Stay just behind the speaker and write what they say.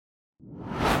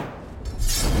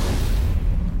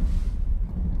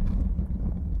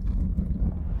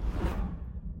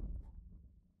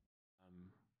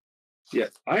Yeah,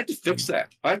 I had to fix that.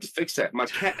 My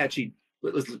cat actually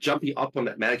was jumping up on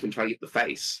that mannequin trying to get the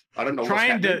face. I don't know what's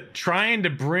happening. Trying to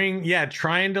bring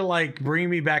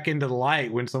me back into the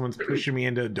light when someone's pushing me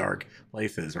into dark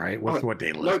places, right? What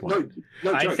Daedalus want?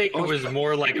 No I joke. think it was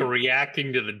more like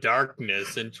reacting to the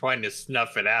darkness and trying to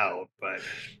snuff it out, but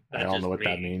I don't know what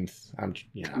that means.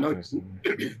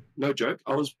 No joke.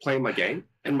 I was playing my game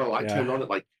and my light turned on at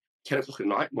like 10 o'clock at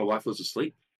night. My wife was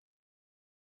asleep.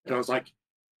 And I was like,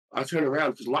 I turned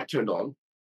around because the light turned on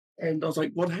and I was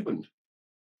like, what happened?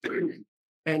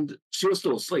 And she was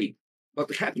still asleep, but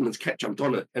the captain's cat jumped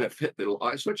on it and it hit the little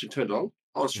light switch and turned on.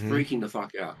 I was freaking the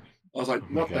fuck out. I was like,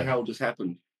 what the hell just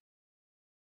happened?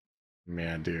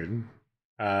 Man, dude.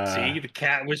 See, the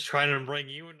cat was trying to bring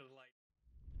you into the light.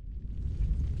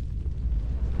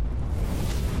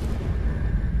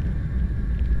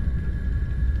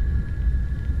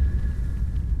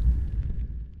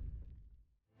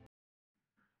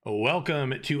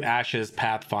 Welcome to Ashes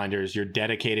Pathfinders, your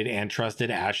dedicated and trusted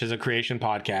Ashes of Creation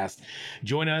podcast.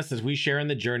 Join us as we share in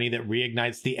the journey that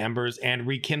reignites the embers and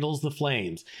rekindles the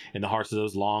flames in the hearts of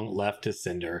those long left to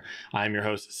cinder. I'm your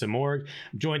host, Simurgh.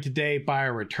 I'm joined today by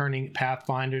our returning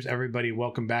Pathfinders. Everybody,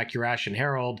 welcome back your Ashen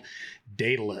Herald,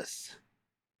 Daedalus.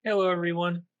 Hello,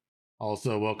 everyone.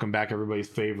 Also, welcome back everybody's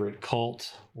favorite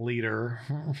cult leader,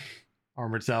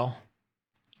 Armored Cell.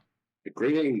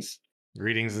 Greetings.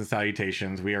 Greetings and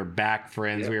salutations. We are back,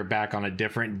 friends. Yep. We are back on a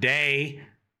different day.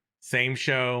 Same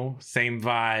show, same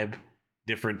vibe,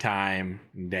 different time,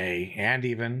 day, and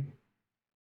even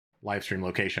live stream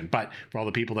location. But for all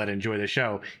the people that enjoy the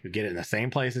show, you get it in the same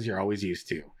places you're always used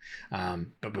to.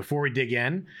 But before we dig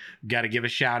in, we've got to give a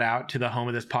shout out to the home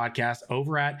of this podcast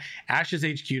over at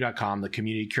asheshq.com, the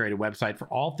community curated website for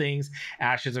all things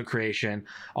Ashes of Creation.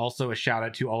 Also a shout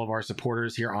out to all of our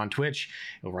supporters here on Twitch,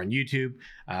 over on YouTube.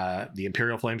 The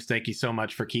Imperial Flames, thank you so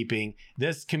much for keeping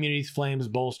this community's flames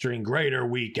bolstering greater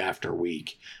week after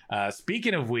week.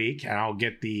 Speaking of week, and I'll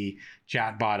get the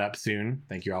chat bot up soon.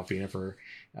 Thank you, Alfina, for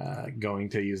going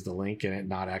to use the link and it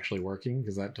not actually working,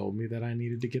 because that told me that I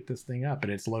needed to get this thing up,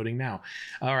 and it's loading now.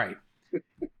 All right.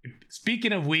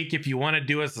 Speaking of week, if you want to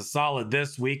do us a solid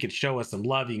this week and show us some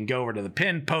love, you can go over to the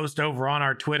pinned post over on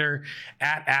our Twitter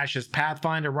at Ashes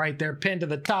Pathfinder. Right there, pinned to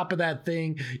the top of that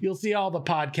thing, you'll see all the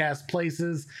podcast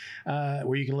places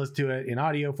where you can listen to it in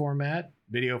audio format,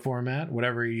 video format,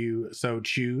 whatever you so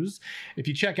choose. If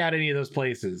you check out any of those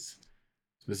places,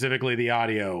 specifically the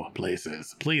audio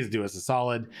places, please do us a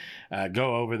solid.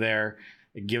 Go over there,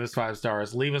 give us 5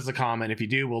 stars, leave us a comment. If you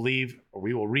do,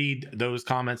 we will read those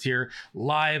comments here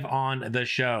live on the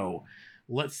show.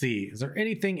 Let's see, is there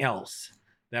anything else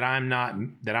that I'm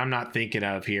not thinking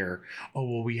of here? Oh,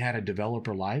 well, we had a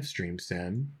developer live stream,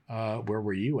 Sim. Where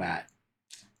were you at?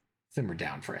 Simmer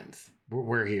down, friends.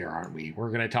 We're here, aren't we?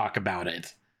 We're going to talk about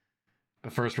it.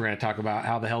 But first, we're going to talk about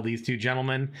how the hell these two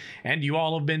gentlemen and you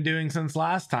all have been doing since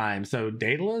last time. So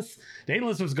Daedalus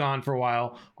was gone for a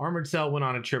while. Armored Cell went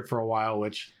on a trip for a while,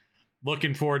 which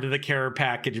looking forward to the care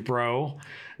package, bro.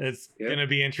 It's going to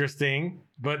be interesting.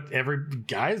 But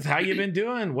guys, how you been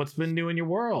doing? What's been new in your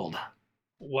world?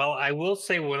 Well, I will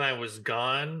say when I was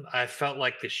gone, I felt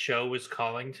like the show was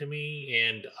calling to me.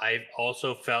 And I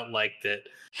also felt like that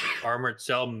Armored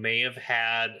Cell may have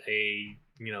had a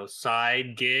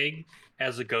side gig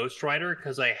as a ghostwriter,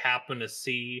 because I happen to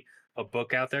see a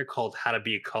book out there called How to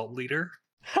Be a Cult Leader.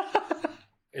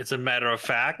 It's a matter of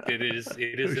fact. It is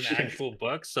an actual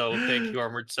book. So thank you,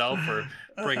 Armored Cell, for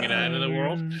bringing that into the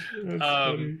world.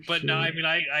 But no, I mean,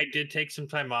 I did take some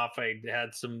time off. I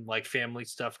had some family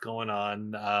stuff going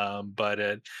on.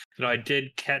 But I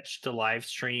did catch the live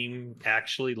stream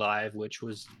actually live, which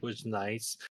was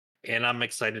nice. And I'm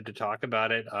excited to talk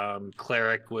about it.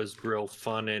 Cleric was real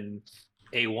fun in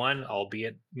A1,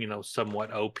 albeit,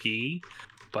 somewhat OP.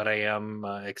 But I am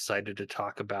excited to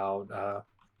talk about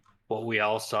what we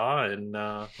all saw and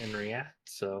react.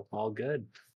 So all good.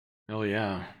 Oh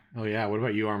yeah. What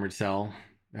about you, Armored Cell?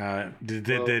 Did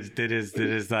his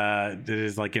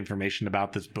information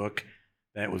about this book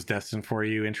that was destined for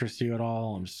you interest you at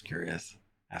all? I'm just curious.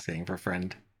 Asking for a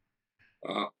friend.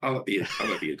 I'm gonna be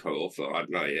a co-author. I don't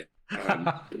know yet.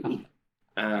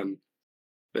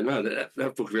 But no,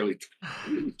 that book really.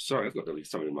 Sorry, I've got really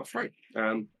something in my throat.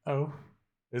 Oh,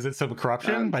 is it some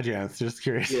corruption by chance? Just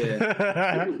curious.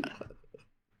 Yeah.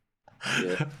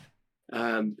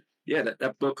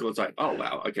 That book was like, oh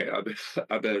wow, okay, I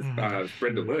better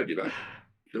spread the word.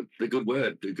 The good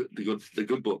word, the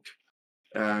good book.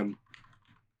 I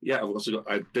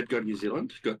did go to New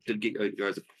Zealand. Did get you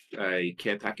guys a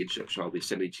care package, which I'll be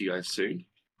sending to you guys soon.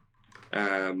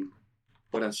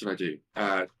 What else did I do?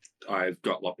 I've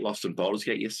got lost in Baldur's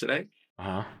Gate yesterday.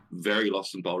 very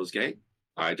lost in Baldur's Gate.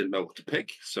 I didn't know what to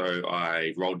pick, so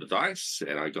I rolled the dice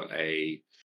and I got a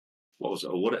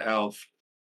water elf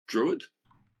druid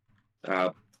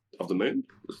of the moon.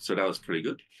 So that was pretty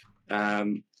good.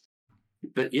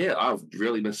 But yeah, I've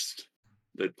really missed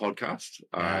the podcast.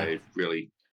 Yeah.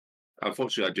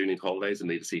 Unfortunately, I do need holidays and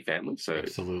need to see family. So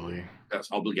absolutely,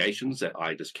 that's obligations that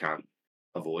I just can't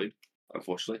avoid.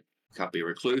 Unfortunately, can't be a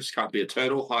recluse, can't be a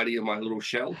turtle hiding in my little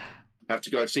shell. Have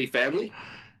to go see family.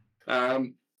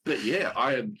 But yeah,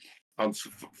 I'm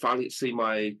finally to see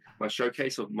my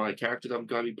showcase of my character that I'm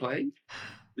going to be playing,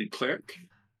 the cleric.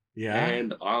 Yeah,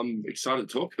 and I'm excited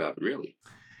to talk about it. Really.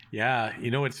 Yeah,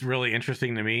 you know what's really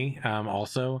interesting to me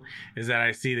also is that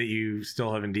I see that you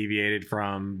still haven't deviated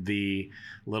from the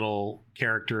little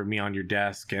character of me on your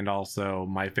desk, and also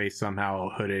my face somehow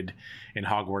hooded in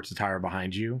Hogwarts attire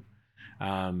behind you.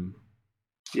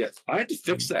 Yes, I had to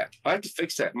fix that.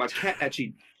 My cat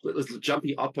actually was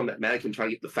jumping up on that mannequin trying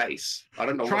to get the face. I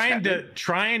don't know trying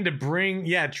to bring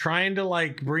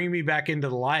like bring me back into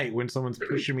the light when someone's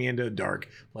pushing me into dark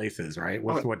places, right?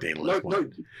 What Daedalus?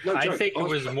 No, I think it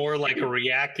was more like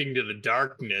reacting to the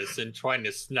darkness and trying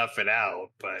to snuff it out,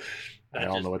 but I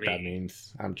don't know what that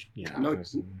means.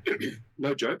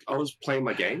 No joke. I was playing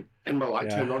my game and my light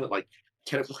turned on at like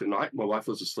 10 o'clock at night. My wife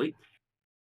was asleep,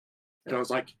 and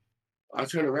I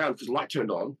turned around because the light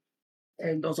turned on,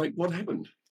 and I was like, "What happened?"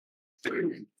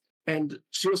 And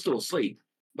she was still asleep,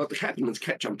 but the captain's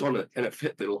cat jumped on it, and it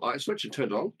hit the light switch and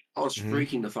turned on. I was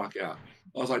freaking the fuck out.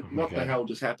 I was like, "What the hell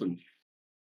just happened?"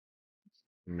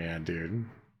 Man, dude.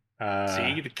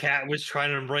 See, the cat was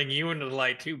trying to bring you into the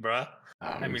light too, bro.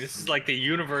 I mean, this is like the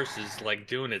universe is like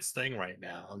doing its thing right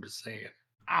now. I'm just saying.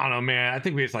 I don't know, man. I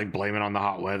think we just like blame it on the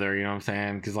hot weather. You know what I'm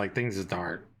saying? Because like things just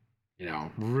aren't.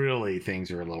 Really things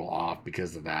are a little off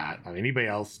because of that. I mean, anybody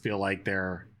else feel like they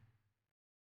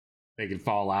could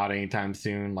fall out anytime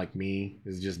soon? Like me?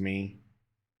 Is it just me?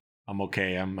 I'm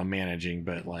okay. I'm managing,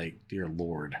 but like, dear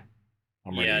Lord,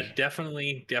 I'm ready. Yeah,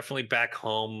 definitely back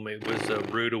home. It was a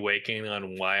rude awakening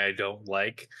on why I don't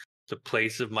like the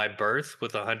place of my birth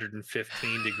with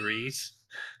 115 degrees.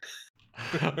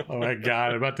 Oh my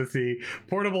god, I'm about to see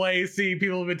portable AC.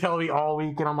 People have been telling me all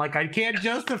week, and I'm like, I can't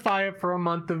justify it for a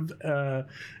month of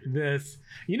this.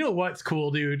 You know what's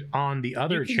cool, dude? On the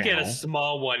other channel, you can get a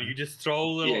small one. You just throw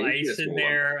a little ice in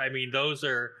there. I mean,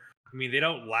 they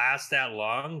don't last that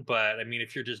long, but I mean,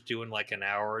 if you're just doing like an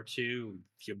hour or two,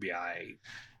 you'll be all right.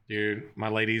 Dude, my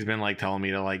lady's been like telling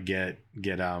me to like get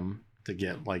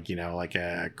like, like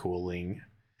a cooling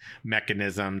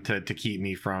mechanism to keep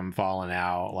me from falling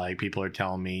out. Like, people are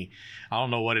telling me, I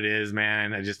don't know what it is,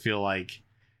 man. I just feel like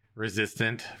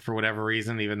resistant for whatever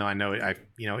reason, even though I know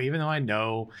even though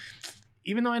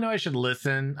I know I should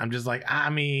listen. I'm just like, I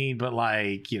mean, but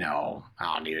like, I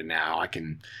don't need it now. I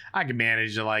can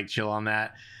manage to like chill on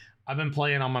that. I've been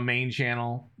playing on my main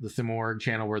channel, the Simurgh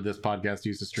channel where this podcast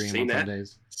used to stream on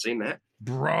Sundays. Seen that,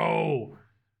 bro.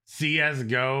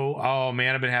 CS:GO. Oh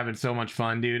man, I've been having so much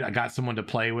fun, dude. I got someone to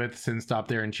play with. Sin stopped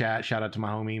there in chat. Shout out to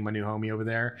my new homie over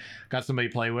there. Got somebody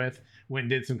to play with. Went and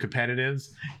did some competitives.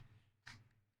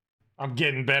 I'm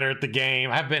getting better at the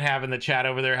game. I've been having the chat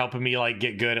over there helping me like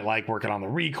get good at like working on the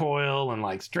recoil and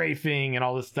like strafing and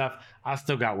all this stuff. I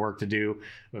still got work to do,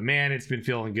 but man, it's been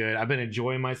feeling good. I've been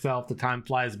enjoying myself. The time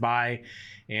flies by,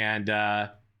 and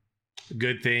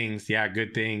good things. Yeah,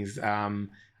 good things.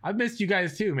 I've missed you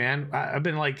guys too, man. I've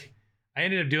been like, I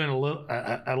ended up doing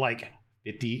a like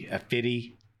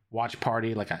 50 watch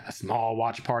party, like a small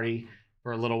watch party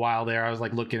for a little while there. I was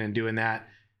like looking and doing that.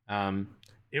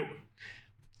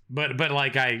 But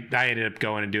like I ended up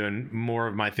going and doing more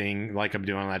of my thing like I'm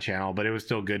doing on that channel, but it was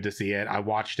still good to see it. I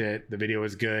watched it. The video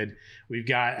was good. We've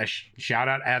got a shout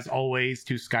out as always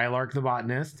to Skylark the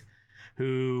Botanist,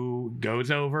 who goes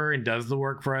over and does the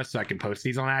work for us so I can post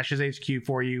these on Ashes HQ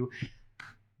for you.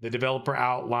 The developer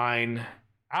outlined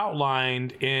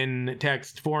in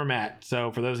text format.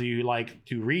 So for those of you who like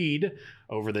to read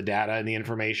over the data and the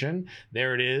information,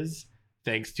 there it is.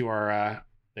 Thanks to our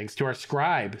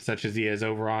scribe, such as he is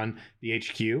over on the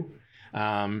HQ.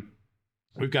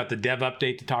 We've got the dev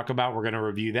update to talk about. We're going to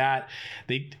review that.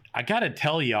 I got to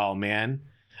tell y'all, man,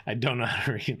 I don't know how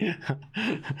to read.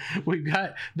 We've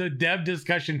got the dev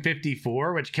discussion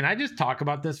 54, which, can I just talk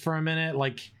about this for a minute?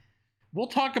 Like, we'll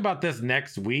talk about this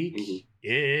next week,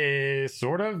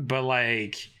 sort of, but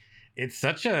like, it's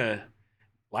such a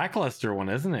lackluster one,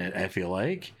 isn't it? I feel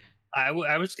like. I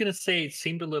was going to say it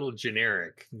seemed a little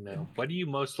generic. What are you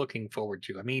most looking forward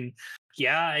to? I mean,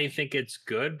 yeah, I think it's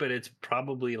good, but it's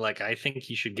probably like, I think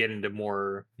you should get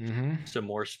into some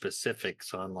more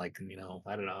specifics on like,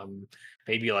 I don't know,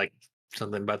 maybe like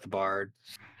something about the bard.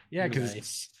 Yeah,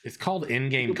 because it's called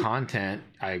in-game content.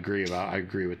 I agree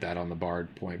with that on the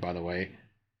bard point, by the way.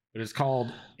 But it's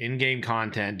called in-game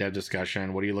content, dev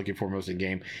discussion. What are you looking for most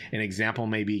in-game? An example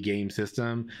may be game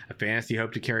system, a fantasy you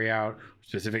hope to carry out,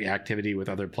 specific activity with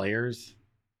other players.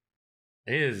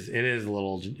 It is a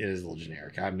little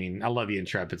generic. I mean, I love you,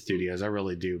 Intrepid Studios, I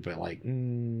really do, but like,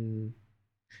 you've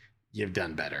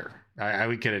done better.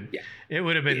 We could have. Yeah. It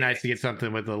would have been nice to get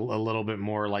something with a little bit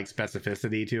more like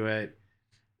specificity to it.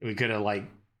 We could have like,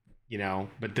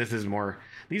 but this is more.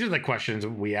 These are the questions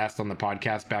we asked on the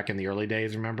podcast back in the early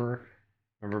days. Remember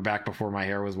back before my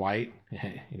hair was white.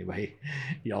 Anyway,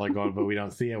 y'all are going, but we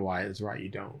don't see it. Why? That's right. You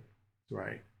don't. That's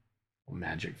right. Well,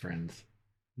 magic friends,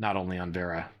 not only on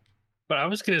Vera. But I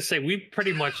was gonna say we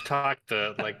pretty much talked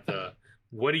the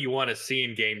what do you want to see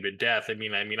in game to death? I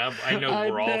mean, I know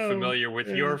we're all familiar with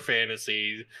your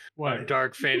fantasy,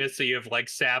 dark fantasy of like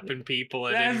sapping people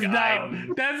and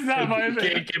that's not my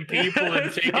ganking people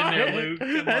and taking their loot.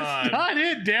 Come on, not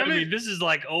it. Damn it! I mean, this is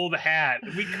like old hat.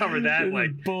 We covered that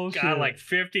like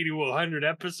 50 to 100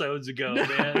 episodes ago,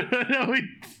 man.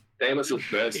 Thanos was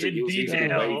bursting.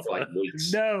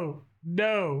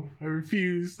 No, I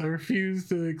refuse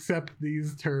to accept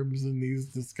these terms and these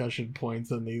discussion points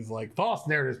and these like false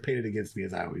narratives painted against me,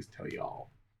 as I always tell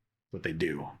y'all. What they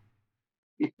do.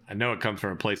 I know it comes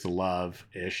from a place of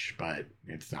love-ish, but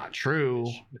it's not true,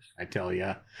 I tell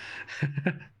ya.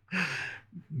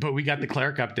 But we got the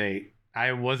cleric update.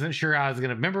 I wasn't sure I was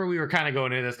gonna. Remember, we were kind of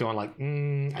going into this, going like,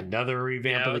 another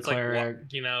revamp of the cleric.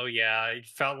 It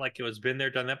felt like it was been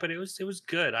there, done that, but it was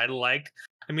good.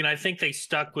 I think they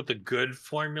stuck with the good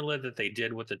formula that they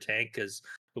did with the tank, because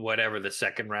the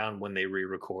second round when they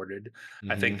re-recorded,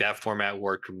 I think that format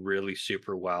worked really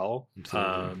super well.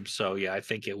 So yeah, I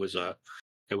think it was a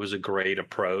great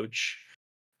approach.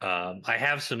 I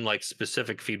have some like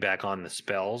specific feedback on the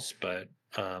spells, but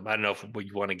I don't know if we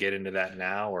want to get into that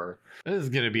now or. This is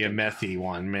gonna be a messy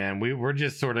one, man. We're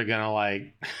just sort of gonna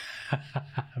like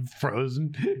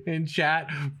frozen in chat,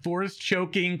 force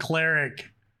choking cleric.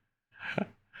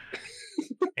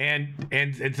 and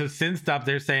so since stuff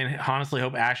they're saying, honestly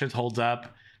hope Ashes holds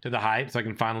up to the hype so I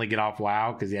can finally get off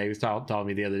WoW, because he was telling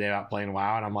me the other day about playing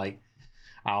WoW, and I'm like,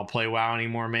 I don't play WoW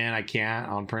anymore, man. I can't,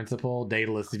 on principle.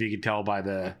 Daedalus, if you could tell by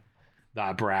the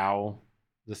brow,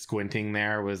 the squinting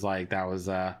there was like, that was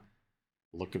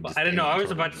look of. I don't know. I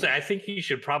was about to say, I think you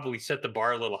should probably set the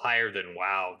bar a little higher than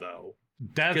WoW, though.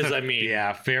 Because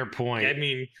yeah, fair point. I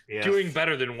mean, doing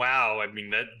better than WoW. I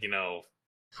mean, that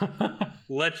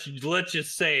let's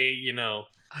just say,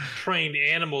 trained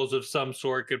animals of some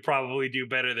sort could probably do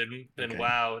better than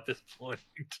WoW at this point.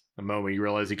 The moment you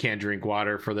realize you can't drink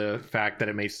water for the fact that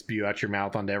it may spew out your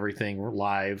mouth onto everything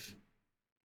live,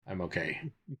 I'm okay.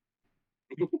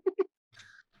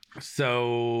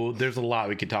 So there's a lot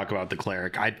we could talk about the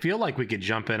cleric. I feel like we could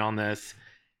jump in on this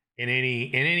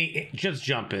just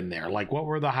jump in there. Like, what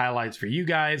were the highlights for you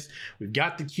guys? We've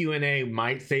got the Q&A.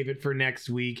 Might save it for next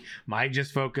week. Might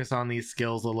just focus on these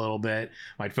skills a little bit.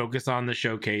 Might focus on the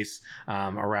showcase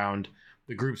around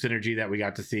the group synergy that we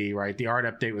got to see, right? The art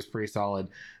update was pretty solid.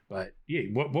 But yeah,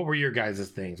 what were your guys'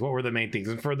 things? What were the main things?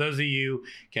 And for those of you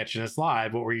catching us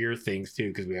live, what were your things too?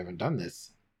 Because we haven't done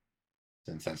this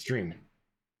since that stream.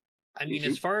 I mean,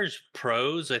 as far as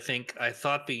pros, I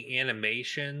thought the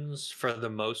animations for the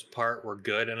most part were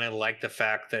good, and I like the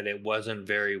fact that it wasn't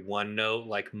very one note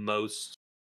like most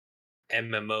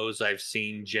MMOs I've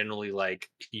seen. Generally, like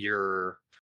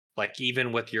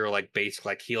even with your like basic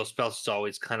like heal spells, it's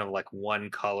always kind of like one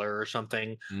color or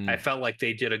something. I felt like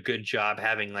they did a good job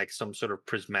having like some sort of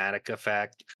prismatic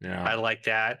effect. Yeah, I like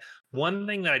that. One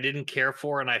thing that I didn't care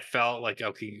for, and I felt like,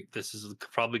 okay, this is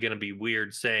probably going to be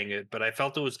weird saying it, but I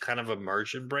felt it was kind of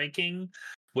immersion breaking,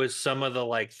 was some of the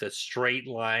like the straight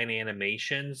line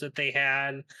animations that they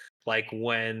had. Like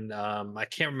when I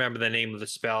can't remember the name of the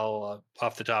spell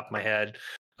off the top of my head.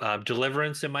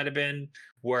 Deliverance, it might have been,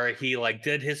 where he like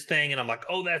did his thing, and I'm like,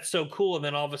 oh, that's so cool. And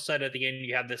then all of a sudden at the end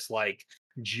you have this like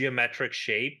geometric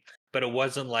shape, but it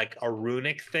wasn't like a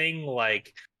runic thing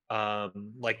like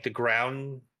the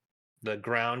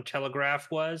ground telegraph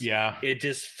was. Yeah, it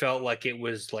just felt like it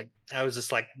was like, I was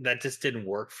just like, that just didn't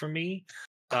work for me.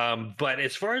 But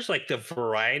as far as like the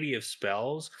variety of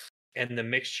spells and the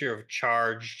mixture of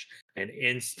charged and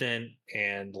instant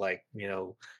and like,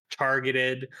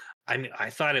 targeted, I mean, I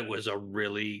thought it was a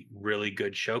really, really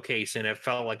good showcase, and it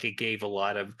felt like it gave a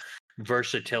lot of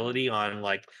versatility on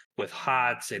like with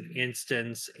hots and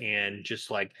instants and just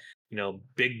like,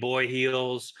 big boy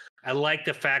heals. I like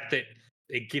the fact that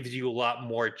it gives you a lot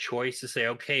more choice to say,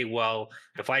 okay, well,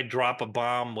 if I drop a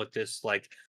bomb with this like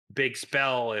big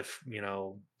spell, if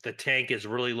the tank is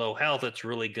really low health, it's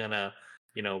really gonna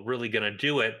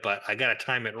do it. But I gotta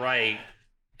time it right.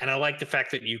 And I like the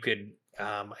fact that you could.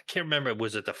 I can't remember.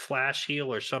 Was it the flash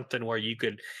heal or something where you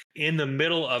could, in the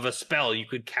middle of a spell, you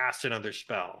could cast another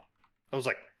spell? I was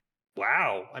like,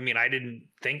 wow. I mean, I didn't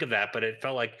think of that, but it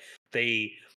felt like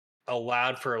they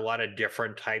allowed for a lot of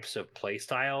different types of play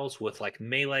styles with like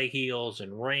melee heals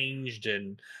and ranged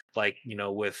and like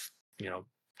with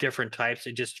different types.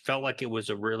 It just felt like it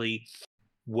was a really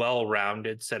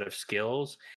well-rounded set of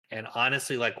skills. And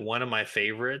honestly, like one of my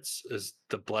favorites is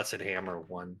the Blessed Hammer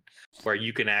one, where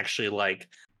you can actually like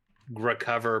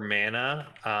recover mana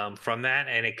from that,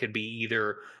 and it could be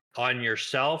either on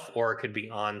yourself or it could be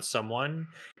on someone.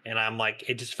 And I'm like,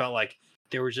 it just felt like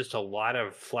there was just a lot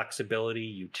of flexibility,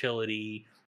 utility,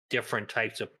 different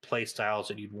types of play styles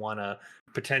that you'd want to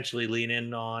potentially lean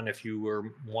in on if you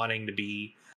were wanting to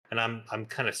be. And I'm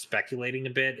kind of speculating a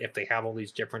bit. If they have all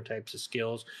these different types of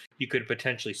skills, you could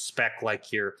potentially spec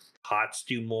like your hots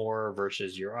do more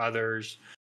versus your others,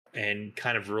 and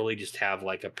kind of really just have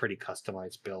like a pretty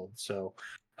customized build. So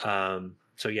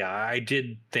yeah, I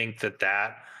did think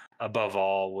that above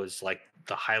all was like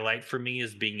the highlight for me,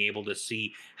 is being able to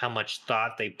see how much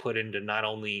thought they put into not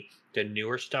only the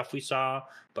newer stuff we saw,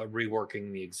 but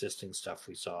reworking the existing stuff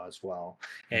we saw as well.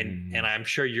 And I'm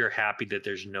sure you're happy that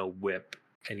there's no whip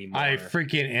anymore. I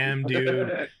freaking am,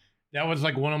 dude. That was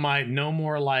like one of my no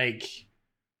more like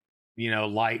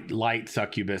light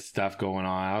succubus stuff going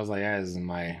on. I was like, this is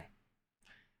my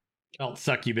felt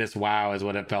succubus WoW is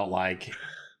what it felt like.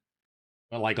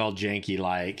 But like all janky,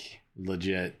 like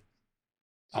legit.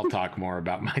 I'll talk more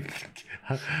about my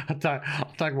I'll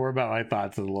talk more about my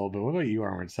thoughts in a little bit. What about you,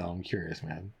 Armored Cell? I'm curious,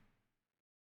 man.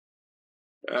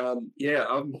 I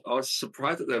was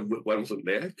surprised that the whip one wasn't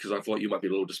there, because I thought you might be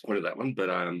a little disappointed at that one. But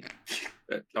I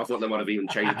thought they might have even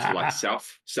changed it to like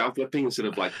self whipping instead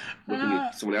of like whipping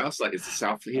someone else. Like it's a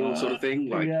self heal sort of thing.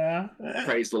 Like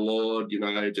praise the Lord,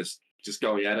 just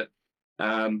going at it.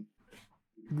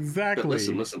 Exactly. But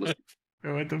listen.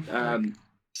 What the fuck?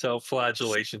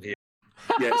 Self-flagellation here.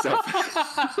 Yeah,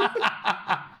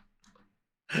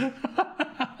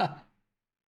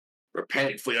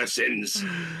 repent for your sins.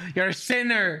 You're a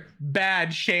sinner.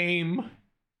 Bad shame.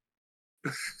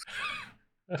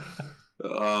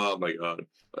 Oh my god,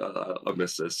 I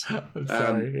miss this. I'm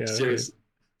sorry.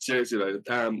 Seriously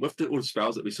though, with all the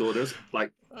spells that we saw, there's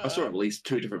like I saw at least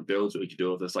 2 different builds that we could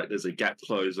do with this. Like there's a gap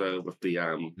closer with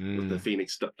the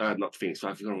Phoenix, not Phoenix,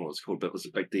 I don't know what it's called, but it was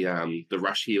like the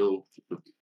rush heal.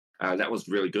 That was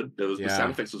really good. The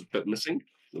sound effects was a bit missing,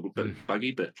 a little bit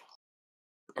buggy, but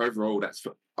overall,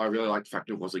 I really like the fact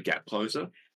it was a gap closer.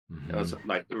 It was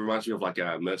like, it reminds me of like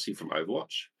Mercy from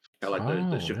Overwatch. How like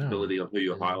the shiftability of who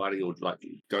you're highlighting would like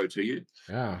go to you.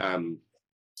 Yeah.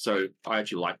 So I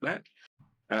actually like that.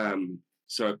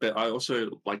 But I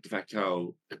also like the fact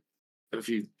how if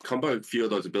you combo a few of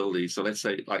those abilities, so let's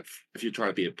say like if you're trying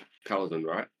to be a paladin,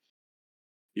 right?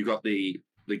 You got the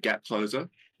gap closer,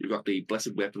 you've got the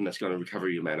blessed weapon that's going to recover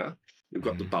your mana, you've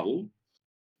got the bubble,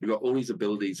 you've got all these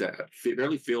abilities that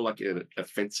really feel like an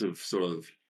offensive sort of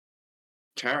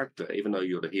character, even though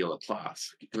you're the healer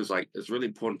class. Because like it's really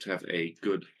important to have a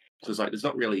good, because like there's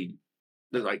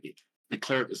like the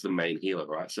cleric is the main healer,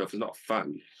 right? So if it's not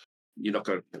fun, you're not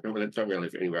going to don't really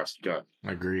have anywhere else to go.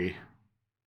 I agree.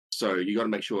 So you got to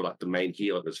make sure like the main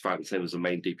healer is fun, same as the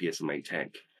main DPS and main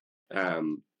tank.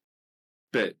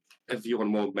 But if you want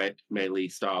a more melee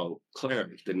style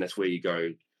cleric, then that's where you go,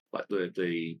 like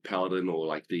the paladin, or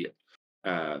like the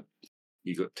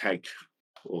you got tank,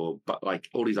 but like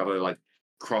all these other like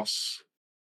cross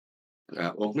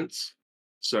augments.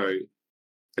 So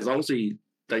as long as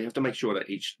they have to make sure that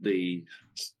the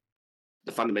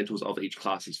fundamentals of each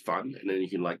class is fun, and then you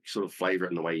can like sort of flavor it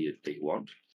in the way that you want.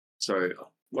 So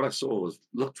what I saw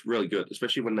looked really good,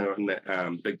 especially when they were in that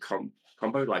big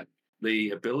combo. Like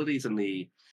the abilities and the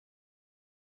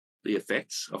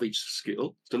effects of each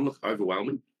skill didn't look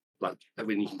overwhelming. Like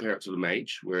when you compare it to the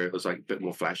mage, where it was like a bit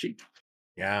more flashy.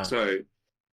 Yeah. So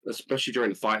especially during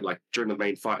the fight, like during the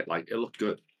main fight, like it looked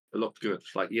good. It looked good.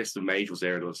 Like yes, the mage was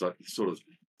there, and it was like sort of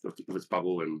with its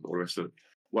bubble and all the rest of it.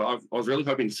 Well, I was really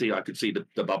hoping I could see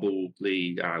the bubble,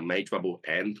 the mage bubble,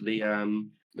 and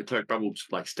the cleric bubble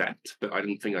like stacked, but I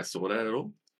didn't think I saw that at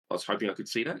all. I was hoping I could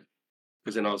see that,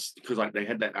 because like they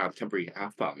had that temporary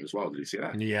half bar as well. Did you see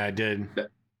that? Yeah, I did.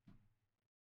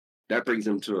 That brings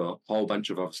them to a whole bunch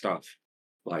of other stuff,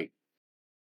 like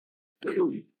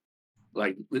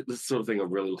this sort of thing I'm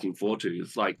really looking forward to.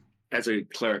 It's like as a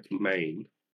cleric main,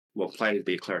 planning to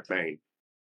be a cleric main,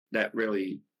 that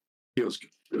really feels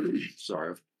good.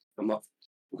 Sorry, I'm not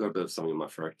I've got a bit of something in my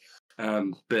throat.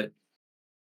 But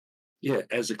yeah,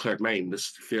 as a cleric main, it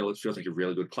feels like a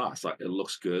really good class. Like, it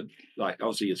looks good. Like,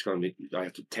 obviously, it's going to be, I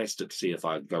have to test it to see if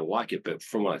I'm going to like it. But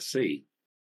from what I see,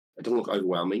 it doesn't look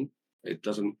overwhelming. It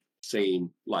doesn't seem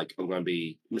like I'm going to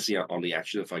be missing out on the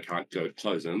action if I can't go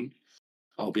close in.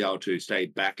 I'll be able to stay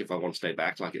back if I want to stay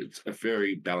back. Like, it's a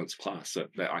very balanced class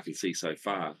that I can see so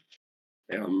far,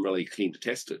 and I'm really keen to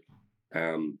test it.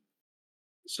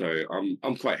 So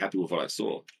I'm quite happy with what I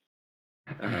saw.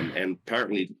 And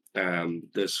apparently,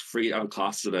 there's 3 other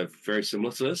classes that are very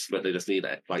similar to this, but they just need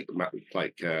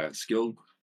skill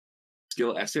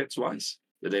assets wise.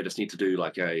 That they just need to do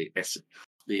like the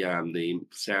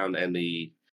sound and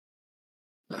the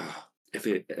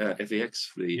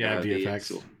FEX, the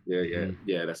VFX.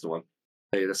 Yeah, that's the one.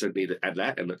 They just need to add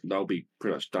that, and they'll be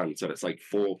pretty much done. So it's like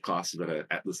 4 classes that are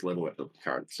at this level at the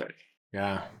current state.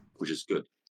 Yeah, which is good.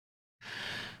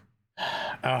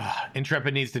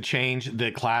 Intrepid needs to change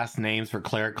the class names for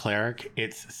cleric.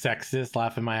 It's sexist.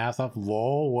 Laughing my ass off.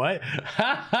 Lol. What?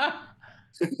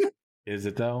 Is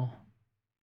it though?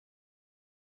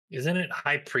 Isn't it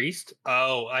high priest?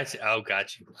 Oh, I see. Oh,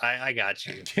 got you. I got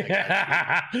you.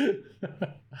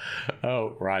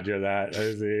 Oh, Roger that.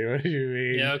 I see. What do you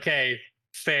mean? Yeah. Okay.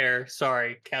 Fair.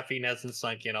 Sorry, caffeine hasn't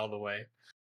sunk in all the way.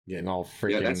 Getting all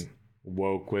freaking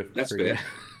woke with that's fair.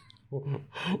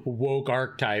 Woke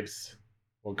archetypes.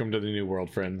 Welcome to the new world,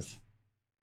 friends.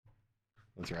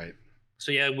 That's right.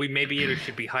 So yeah, maybe it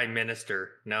should be High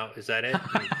Minister. No, is that it?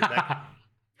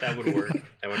 That would work.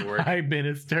 That would work. High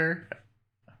Minister.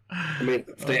 I mean,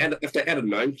 if they add a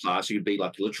known class, you'd be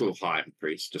like literal high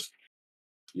priest, just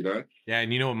Yeah,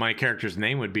 and you know what my character's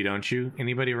name would be, don't you?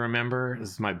 Anybody remember?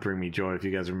 This might bring me joy if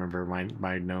you guys remember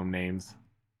my gnome names.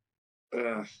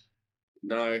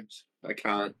 No, I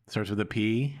can't. Starts with a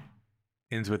P,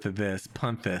 ends with a this.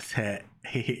 Punthus.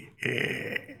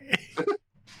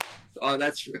 Oh,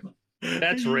 that's true.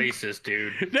 That's racist,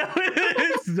 dude. No,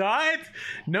 it's not.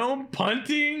 No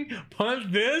punting.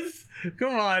 Punt this.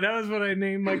 Come on, that was what I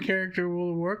named my character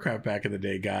World of Warcraft back in the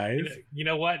day, guys. You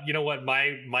know what?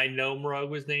 My gnome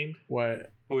rogue was named.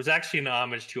 What? It was actually an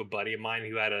homage to a buddy of mine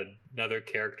who had another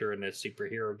character in a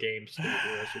superhero game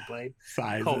we played.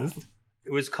 Sizes.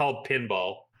 It was called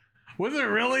Pinball. Was it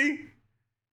really?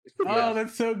 Yeah. Oh,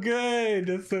 that's so good.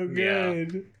 That's so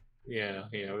good. Yeah,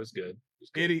 it was good.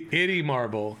 Itty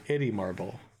marble.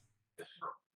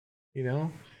 You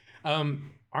know?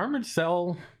 Armored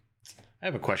Cell, I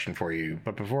have a question for you,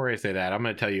 but before I say that, I'm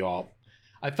going to tell you all.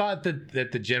 I thought that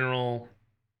the general...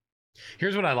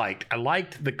 Here's what I liked. I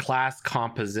liked the class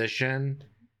composition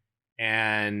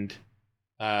and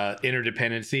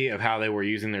interdependency of how they were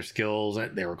using their skills.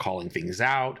 They were calling things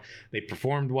out. They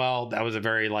performed well. That was a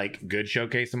very good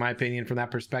showcase, in my opinion, from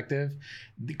that perspective.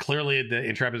 Clearly, the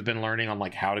Intrepid has been learning on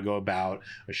how to go about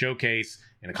a showcase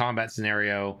in a combat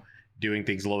scenario, doing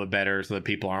things a little bit better so that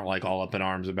people aren't all up in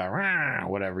arms about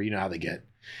whatever. You know how they get.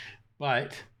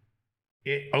 But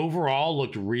it overall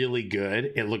looked really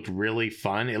good. It looked really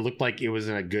fun. It looked like it was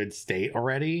in a good state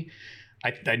already.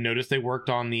 I noticed they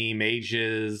worked on the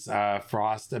mage's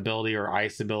frost ability or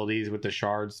ice abilities with the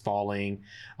shards falling.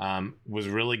 Was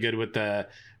really good with the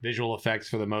visual effects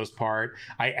for the most part.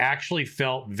 I actually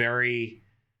felt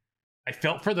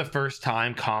for the first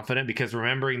time confident, because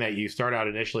remembering that you start out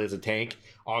initially as a tank,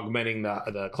 augmenting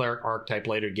the cleric archetype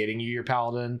later, getting you your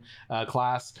paladin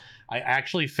class. I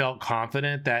actually felt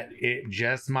confident that it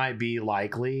just might be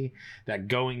likely that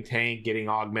going tank, getting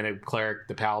augmented cleric,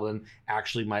 the paladin,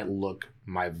 actually might look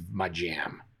my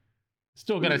jam.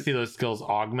 Still got to see those skills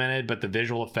augmented, but the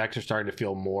visual effects are starting to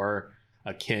feel more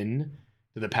akin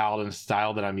to the paladin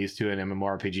style that I'm used to in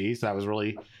MMORPG. So that was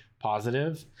really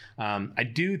positive. I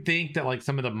do think that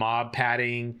some of the mob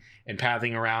padding and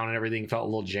pathing around and everything felt a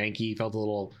little janky, felt a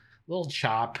little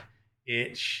chop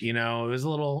itch. It was a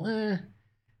little.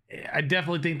 I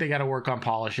definitely think they got to work on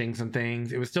polishing some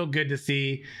things. It was still good to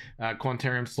see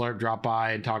Quantarium Slurp drop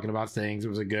by and talking about things. It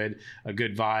was a good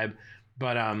vibe.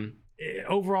 But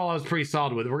overall, I was pretty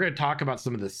solid with it. We're going to talk about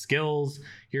some of the skills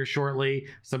here shortly.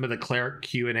 Some of the cleric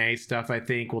Q&A stuff, I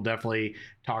think, we'll definitely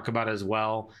talk about as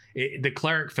well. The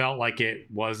cleric felt like it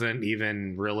wasn't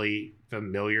even really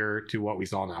familiar to what we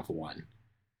saw in Alpha 1, which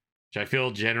I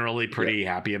feel generally pretty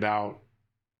happy about,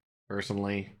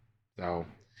 personally. So...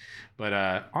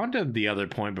 But on to the other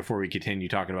point before we continue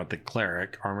talking about the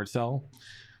cleric, Armored Cell.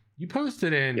 You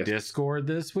posted in Discord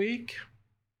this week,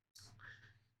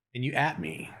 and you at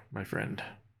me, my friend.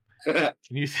 and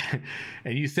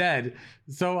you said,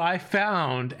 so I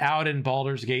found out in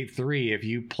Baldur's Gate 3, if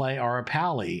you play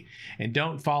Arapali and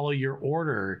don't follow your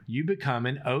order, you become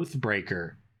an oath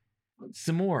breaker.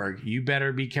 Simurgh, you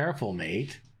better be careful,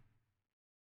 mate.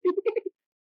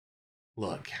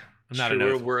 Look, I'm not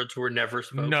Truer words were never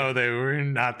spoken. No, they were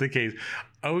not the case.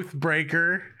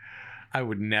 Oathbreaker, I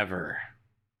would never.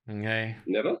 Okay?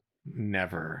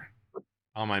 Never.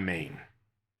 On my main.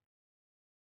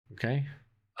 Okay?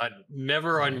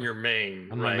 Never on your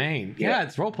main. On my main. Yeah,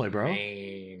 it's roleplay, bro.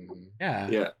 Main.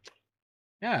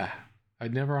 Yeah.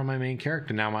 I'd never on my main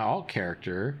character. Now my alt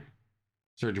character,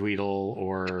 Sir Dweedle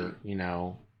or,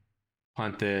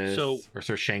 Puntis or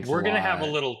Sir Shanks. We're going to have a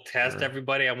little test,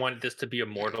 everybody. I want this to be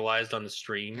immortalized on the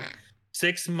stream.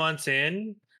 6 months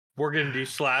in, we're going to do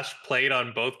 /played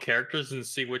on both characters and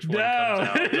see which one comes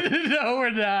out. No, we're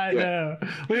not. No.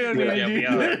 We don't need to do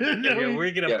that.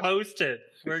 We're going to post it.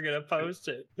 We're going to post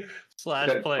it.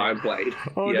 /played.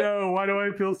 Oh, no. Why do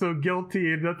I feel so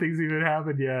guilty and nothing's even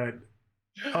happened yet?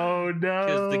 Oh,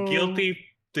 no. Because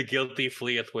the guilty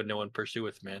fleeth when no one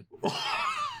pursueth, man.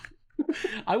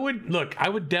 I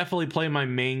would definitely play my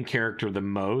main character the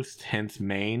most, hence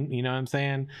main, you know what I'm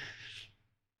saying?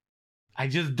 I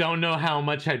just don't know how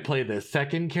much I'd play the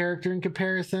second character in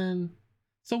comparison.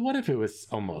 So what if it was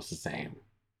almost the same?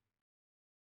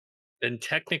 And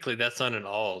technically that's not an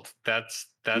alt. That's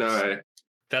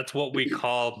what we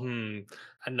call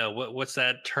I don't know, what's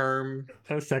that term?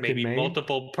 Maybe main?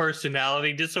 Multiple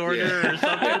personality disorder or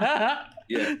something.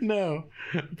 No,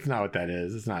 it's not what that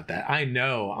is. It's not that. I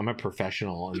know I'm a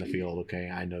professional in the field. Okay,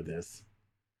 I know this.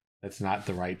 That's not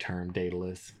the right term.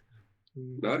 Daedalus.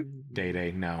 No.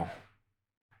 Day. No.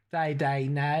 Day.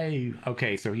 No.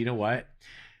 Okay, so you know what?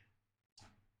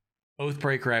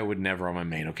 Oathbreaker, I would never on my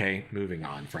main. Okay, moving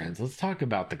on, friends. Let's talk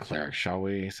about the cleric, shall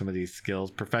we? Some of these skills.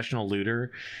 Professional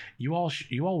looter. You all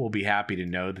will be happy to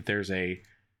know that there's a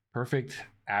perfect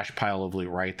ash pile of loot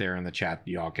right there in the chat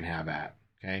that y'all can have at.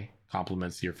 Okay.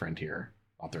 Compliments to your friend here.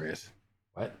 Author is.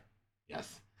 What?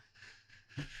 Yes.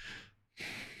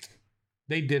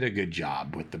 They did a good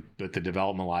job with the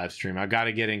development live stream. I got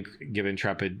to give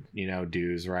Intrepid,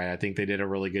 dues, right? I think they did a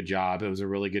really good job. It was a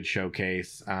really good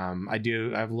showcase. I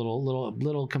have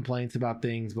little complaints about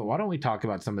things, but why don't we talk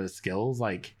about some of the skills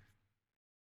like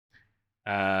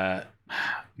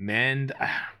mend?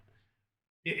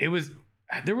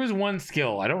 There was one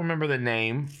skill. I don't remember the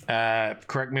name.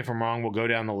 Correct me if I'm wrong. We'll go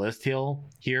down the list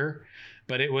here.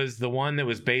 But it was the one that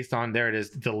was based on, there it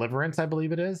is, Deliverance, I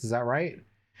believe it is. Is that right?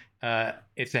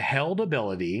 It's a held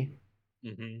ability.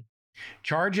 Mm-hmm.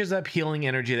 Charges up healing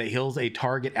energy that heals a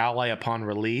target ally upon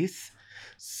release.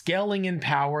 Scaling in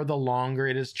power the longer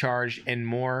it is charged and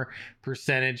more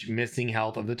percentage missing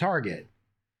health of the target.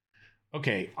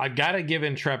 Okay, I gotta give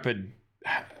Intrepid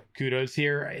kudos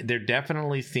here. They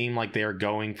definitely seem like they are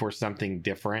going for something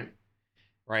different,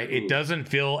 right? It doesn't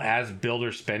feel as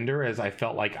builder spender as I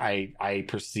felt like I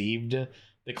perceived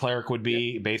the cleric would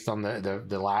be based on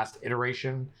the last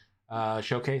iteration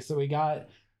showcase that we got.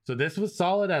 So this was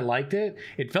solid. I liked it.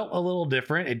 It felt a little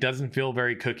different. It doesn't feel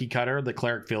very cookie cutter. The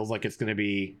cleric feels like it's going to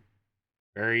be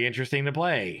very interesting to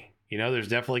play. There's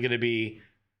definitely going to be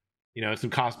some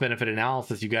cost benefit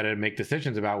analysis you got to make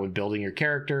decisions about when building your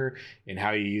character and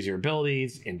how you use your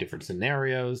abilities in different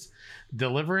scenarios.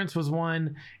 Deliverance was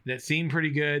one that seemed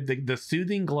pretty good. The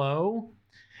Soothing Glow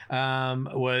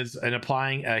was an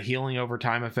applying a healing over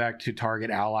time effect to target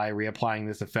ally. Reapplying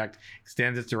this effect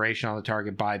extends its duration on the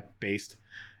target by base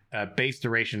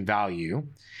duration value.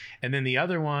 And then the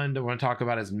other one that I want to talk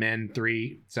about is Mend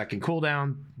 3-second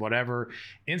cooldown, whatever.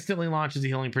 Instantly launches a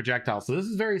healing projectile. So this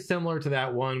is very similar to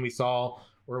that one we saw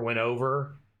where it went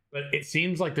over, but it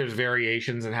seems like there's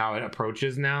variations in how it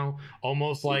approaches now,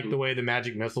 almost like the way the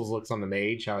magic missiles looks on the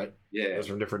mage, how it goes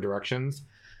from different directions.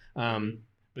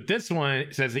 But this one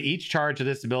says that each charge of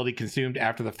this ability consumed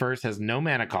after the first has no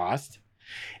mana cost,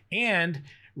 and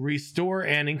restore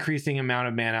an increasing amount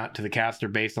of mana to the caster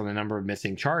based on the number of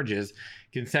missing charges.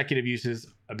 Consecutive uses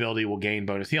ability will gain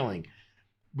bonus healing.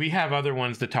 We have other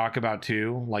ones to talk about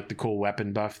too, like the cool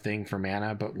weapon buff thing for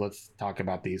mana, but let's talk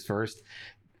about these first.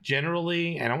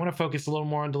 Generally, and I want to focus a little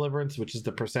more on Deliverance, which is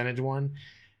the percentage one.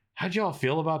 How'd y'all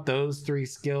feel about those three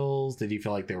skills? Did you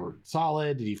feel like they were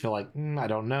solid? Did you feel like, I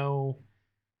don't know,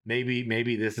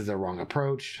 maybe this is a wrong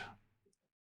approach?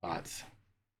 Thoughts?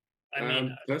 I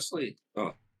mean, personally,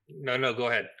 no, go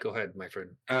ahead, my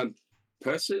friend.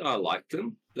 Personally, I liked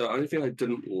them. The only thing I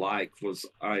didn't like was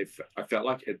I felt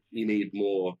like you need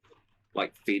more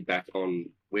like feedback on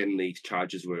when these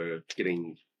charges were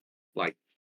getting like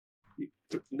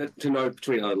to know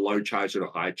between a low charge and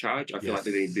a high charge. I feel like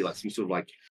there need to be like some sort of like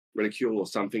ridicule or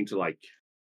something to like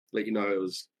let you know it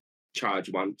was charge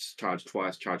once, charge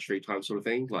twice, charge 3 times sort of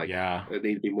thing. Like it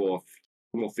need to be more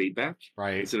feedback,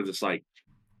 right? Instead of just like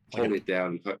holding it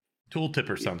down. tooltip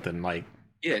or something like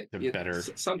better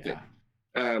something.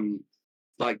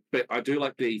 But I do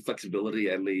like the flexibility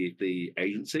and the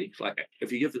agency. Like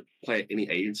if you give the player any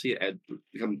agency,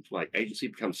 agency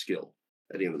becomes skill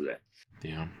at the end of the day.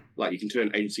 Yeah. Like you can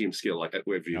turn agency and skill, like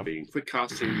whether you're being quick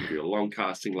casting, if you're long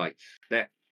casting, like that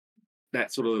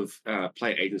sort of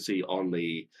player agency on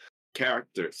the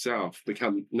character itself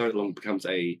no longer becomes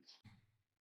a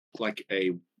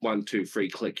 1, 2, 3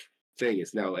 click thing.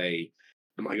 It's now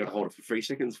am I going to hold it for 3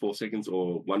 seconds, 4 seconds,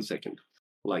 or 1 second?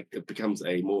 Like it becomes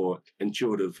a more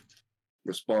intuitive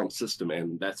response system,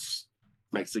 and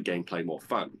makes the gameplay more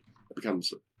fun. It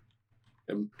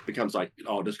becomes like,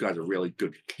 oh, this guy's a really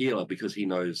good healer because he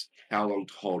knows how long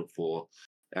to hold it for,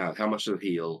 how much to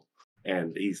heal,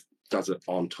 and he does it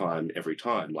on time every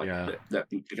time. Like that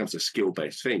becomes a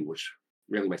skill-based thing, which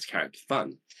really makes character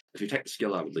fun. If you take the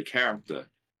skill out of the character,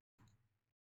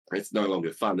 it's no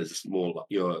longer fun. It's just more like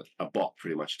you're a bot,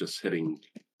 pretty much, just hitting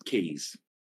keys.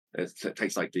 It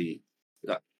takes like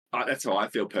that's how I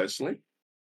feel personally.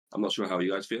 I'm not sure how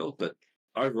you guys feel, but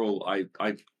overall, I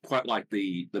quite like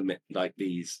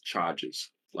these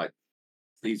charges. Like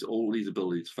all these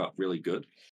abilities felt really good.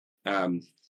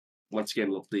 Once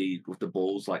again, with the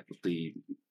balls, like with the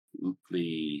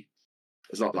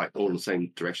it's not like all in the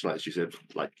same direction, like you said.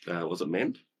 Like was it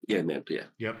mend? Yeah, mend. Yeah.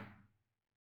 Yep.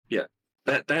 Yeah.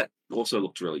 That also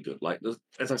looked really good. Like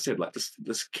as I said, like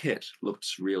this kit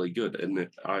looks really good, and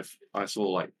I saw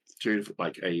like two,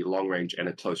 like a long range and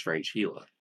a close range healer,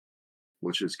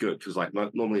 which is good because like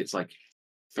normally it's like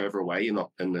further away, you're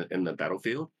not in the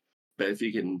battlefield. But if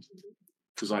you can,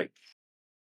 because like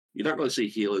you don't really see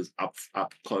healers up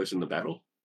close in the battle,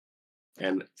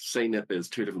 and seeing that there's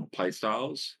 2 different play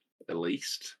styles at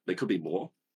least, there could be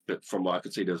more, but from what I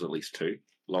could see, there's at least 2,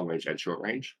 long range and short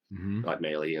range, like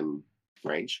melee and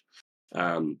range.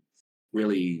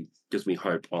 Really gives me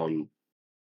hope on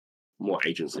more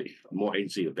agency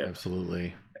the better.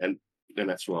 Absolutely. And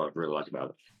that's what I really like about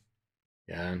it.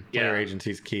 Yeah, and player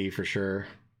agency is key for sure.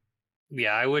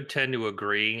 Yeah, I would tend to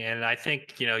agree, and I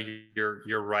think you're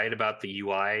right about the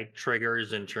UI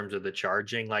triggers in terms of the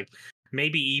charging. Like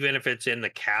maybe even if it's in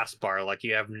the cast bar, like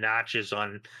you have notches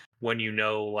on when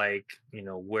where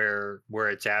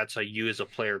it's at, so you as a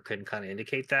player can kind of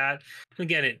indicate that.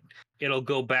 Again, it'll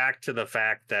go back to the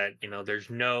fact that there's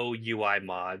no UI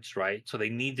mods, right? So they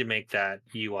need to make that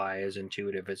UI as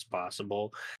intuitive as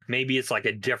possible. Maybe it's like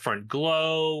a different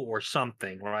glow or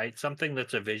something, right? Something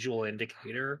that's a visual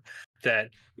indicator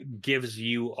that gives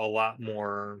you a lot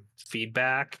more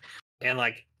feedback. And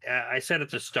like I said at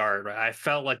the start, right, I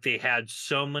felt like they had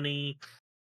so many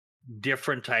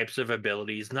different types of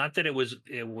abilities. Not that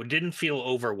it didn't feel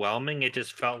overwhelming. It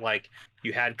just felt like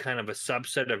you had kind of a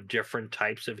subset of different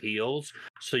types of heals,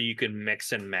 so you could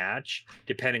mix and match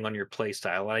depending on your play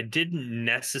style. And I didn't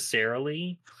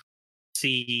necessarily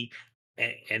see,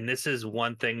 and this is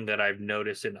one thing that I've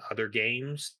noticed in other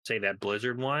games, say that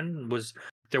Blizzard one, was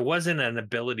there wasn't an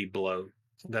ability bloat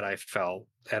that I felt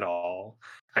at all.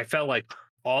 I felt like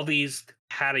all these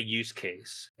had a use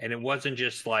case, and it wasn't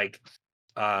just like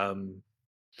an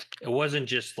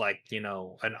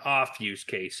off use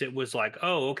case. It was like,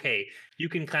 oh, okay, you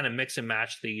can kind of mix and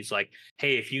match these. Like,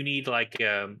 hey, if you need like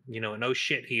an oh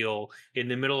shit heal in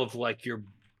the middle of like your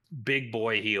big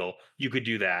boy heal, you could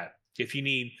do that. If you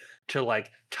need to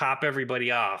like top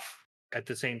everybody off at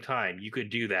the same time, you could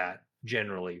do that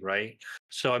generally, right?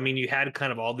 So I mean, you had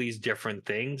kind of all these different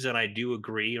things, and I do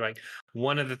agree. Like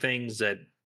one of the things that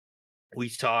we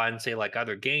saw in say like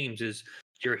other games is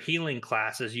your healing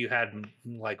classes, you had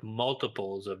like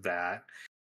multiples of that,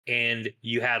 and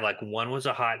you had like one was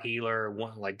a hot healer,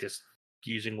 one like this,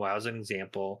 using WoW as an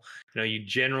example, you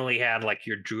generally had like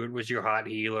your druid was your hot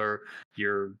healer,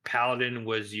 your paladin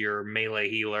was your melee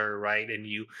healer, right? And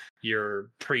your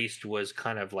priest was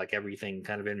kind of like everything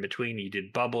kind of in between. You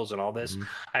did bubbles and all this.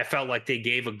 I felt like they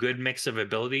gave a good mix of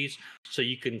abilities so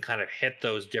you can kind of hit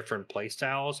those different play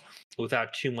styles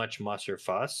without too much muss or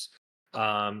fuss.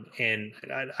 And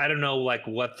I don't know like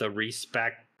what the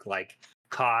respec like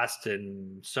cost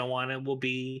and so on it will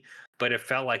be, but it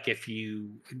felt like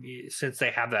since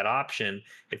they have that option,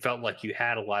 it felt like you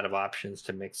had a lot of options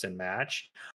to mix and match.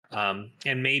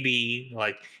 And maybe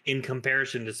like in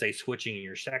comparison to say switching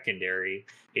your secondary,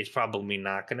 it's probably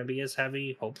not going to be as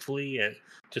heavy, hopefully,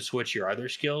 to switch your other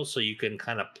skills, so you can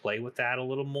kind of play with that a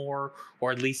little more,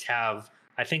 or at least have,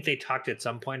 I think they talked at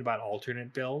some point about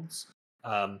alternate builds.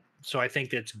 So I think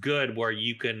that's good where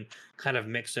you can kind of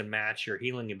mix and match your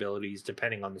healing abilities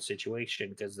depending on the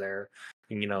situation, because they're,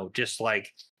 just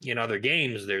like in other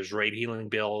games, there's raid healing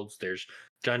builds, there's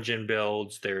dungeon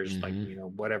builds, there's like,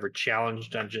 whatever challenge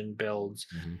dungeon builds.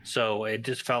 So it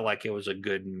just felt like it was a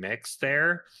good mix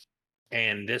there.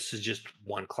 And this is just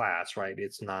one class, right?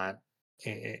 It's not.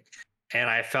 And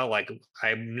I felt like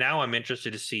I'm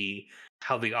interested to see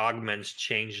how the augments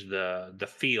change the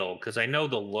feel, because I know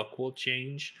the look will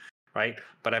change, right?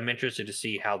 But I'm interested to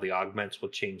see how the augments will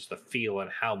change the feel and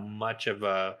how much of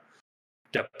a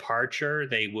departure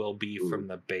they will be from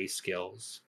the base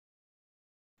skills.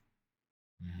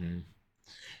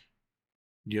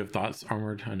 You have thoughts,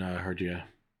 Armored? I know I heard you.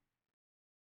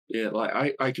 Yeah,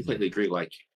 like I completely agree.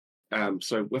 Like,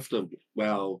 so with the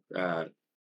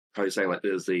how you saying, like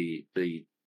there's the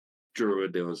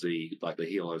druid, there was the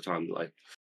heal over time. Like,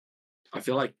 I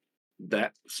feel like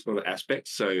that sort of aspect.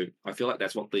 So I feel like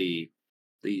that's what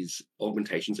these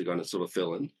augmentations are going to sort of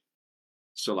fill in.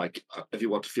 So like, if you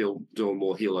want to doing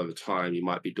more heal over time, you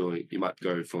might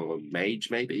go for a mage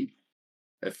maybe.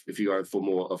 If you go for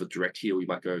more of a direct heal, you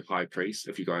might go high priest.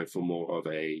 If you're going for more of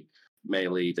a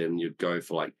melee, then you'd go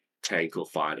for like tank or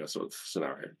fighter sort of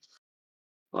scenario.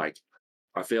 Like,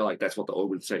 I feel like that's what the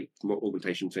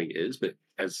augmentation thing is. But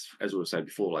as we were saying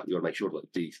before, like you got to make sure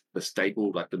that the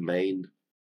staple, like the main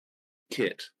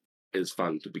kit, is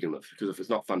fun to begin with. Because if it's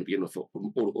not fun to begin with, all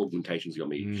the augmentations are gonna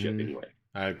be shit anyway.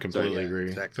 I completely agree.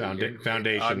 Exactly.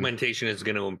 Foundation augmentation is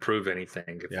going to improve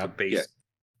anything if the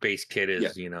base kit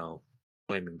is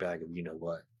flaming bag of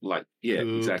what. Like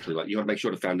exactly. Like you got to make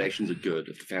sure the foundations are good.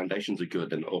 If the foundations are good,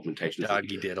 then the augmentations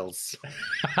doggy diddles.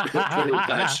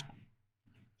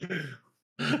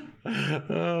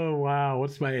 Oh wow,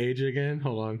 what's my age again?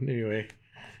 Hold on. Anyway,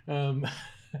 young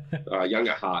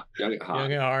at heart.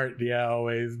 Yeah,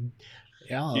 always.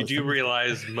 Yeah, you do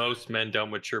realize most men don't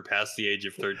mature past the age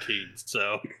of 13,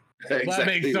 so exactly that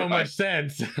makes so much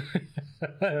sense.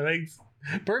 That makes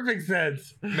perfect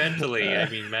sense.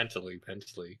 Mentally.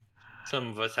 Some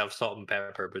of us have salt and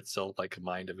pepper, but still like a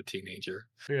mind of a teenager.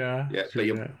 Yeah.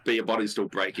 But your body still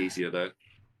break easier though.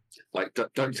 Like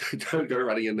don't go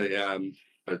running in the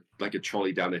like a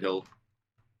trolley down a hill.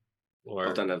 Or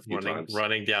I've done that a few times.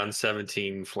 Running down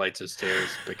 17 flights of stairs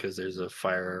because there's a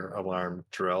fire alarm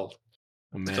drill.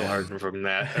 Still hurting from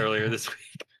that earlier this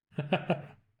week.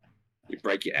 You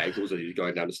break your ankles as you're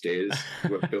going down the stairs,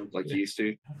 like you used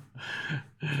to.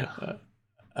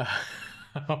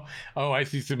 I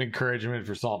see some encouragement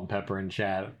for salt and pepper in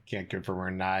chat. Can't confirm or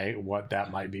deny what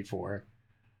that might be for.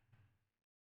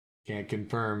 Can't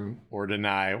confirm or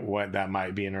deny what that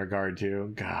might be in regard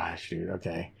to. Gosh, dude.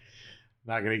 Okay.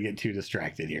 Not going to get too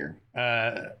distracted here.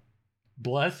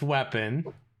 Blessed weapon.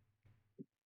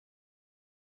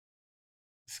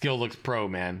 Skill looks pro,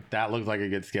 man. That looks like a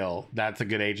good skill. That's a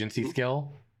good agency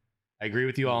skill. I agree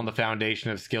with you all on the foundation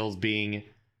of skills being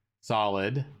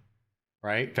solid,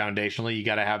 right? Foundationally, you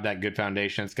got to have that good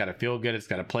foundation. It's got to feel good. It's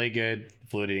got to play good.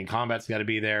 Fluidity in combat's got to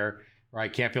be there,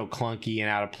 right? Can't feel clunky and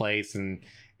out of place, and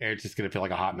it's just going to feel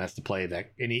like a hot mess to play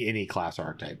that any class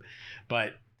archetype.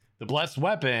 But the blessed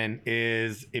weapon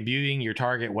is imbuing your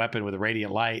target weapon with a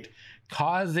radiant light,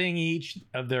 causing each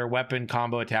of their weapon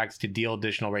combo attacks to deal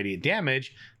additional radiant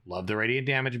damage. Love the radiant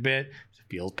damage bit.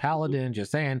 Feels paladin,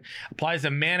 just saying. Applies a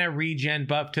mana regen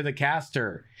buff to the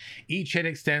caster. Each hit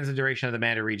extends the duration of the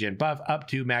mana regen buff up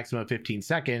to maximum 15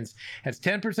 seconds. Has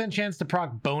 10% chance to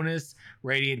proc bonus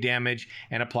radiant damage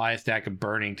and apply a stack of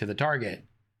burning to the target.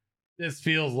 This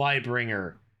feels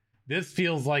Lightbringer. This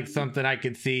feels like something I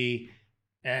could see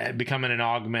becoming an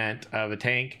augment of a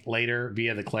tank later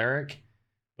via the cleric.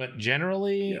 But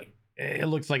generally, it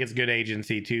looks like it's good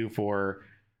agency too for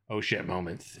oh shit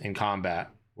moments in combat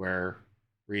where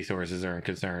resources aren't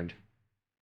concerned.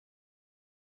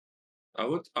 I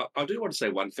do want to say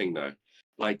one thing though.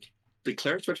 Like, the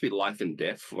cleric's supposed to be life and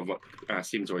death, from what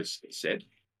Steven's always said.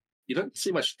 You don't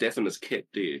see much death in this kit,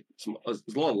 do you? There's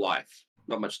a lot of life,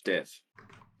 not much death.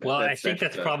 Well, I think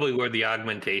that's probably where the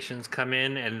augmentations come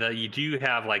in, and you do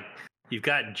have you've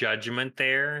got judgment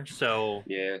there, so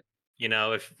yeah.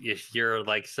 If you're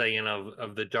like saying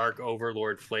of the Dark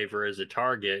Overlord flavor as a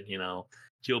target,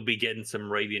 you'll be getting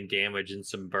some radiant damage and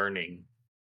some burning.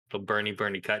 The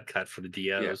burny cut for the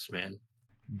DOs, man.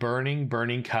 Burning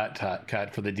cut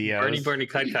for the DOs. Burny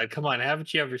cut. Come on,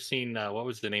 haven't you ever seen what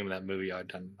was the name of that movie?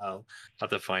 I'll have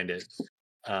to find it.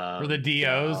 For the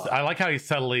DOs, I like how he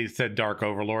subtly said Dark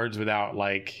Overlords without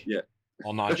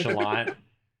all nonchalant.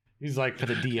 He's like, for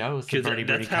the DOs.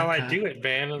 That's how I do it,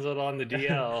 man. Is it on the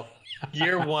DL?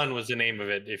 Year One was the name of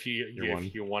it. If you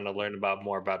want to learn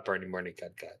more about burning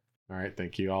cut. All right,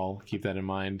 thank you. I'll keep that in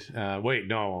mind. Wait,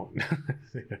 no.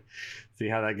 See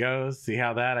how that goes.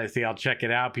 I see. I'll check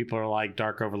it out. People are like,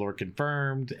 Dark Overlord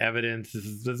confirmed. Evidence. This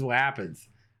is what happens.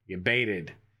 You get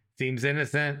baited. Seems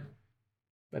innocent,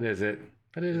 but is it?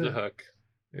 But is the it? hook.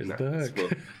 There's the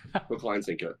hook. Hook, line,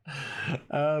 sinker.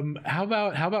 How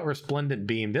about Resplendent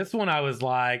Beam? This one I was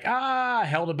like,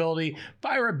 held ability,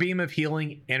 fire a beam of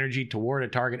healing energy toward a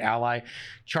target ally.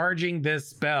 Charging this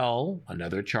spell,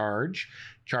 another charge.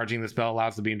 Charging the spell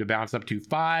allows the beam to bounce up to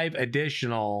 5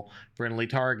 additional friendly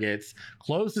targets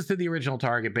closest to the original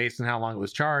target based on how long it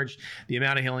was charged. The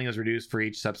amount of healing is reduced for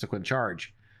each subsequent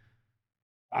charge.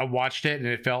 I watched it and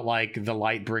it felt like the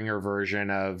Lightbringer version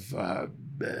of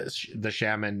the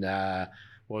Shaman. What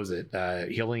was it?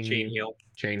 Healing Chain heal.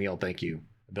 Chain heal. Thank you.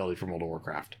 Ability from World of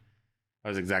Warcraft. That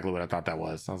was exactly what I thought that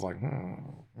was. I was like,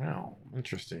 oh,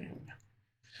 interesting.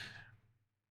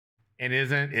 And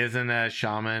isn't a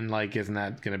shaman like? Isn't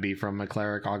that going to be from a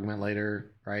cleric augment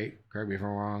later? Right? Correct me if I'm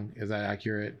wrong. Is that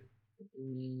accurate?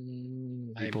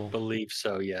 I believe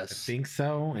so, yes. I think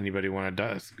so. Anybody want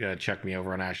to check me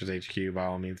over on Ashes HQ? By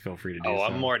all means, feel free to do so.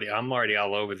 I'm already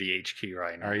all over the HQ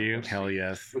right now. Are you? Hell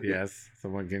yes, yes.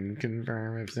 Someone can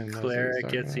confirm if it's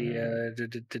cleric. It's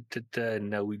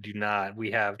no, we do not. We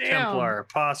have Damn. Templar,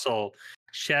 Apostle,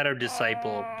 Shadow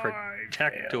Disciple,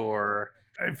 Protector.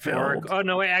 I failed. Oh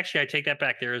no, wait. Actually, I take that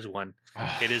back. There is one.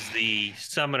 It is the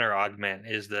Summoner Augment.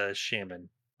 Is the Shaman.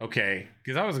 Okay,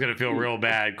 because I was gonna feel real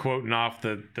bad quoting off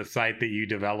the site that you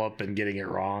develop and getting it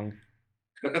wrong.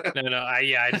 No,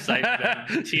 I decided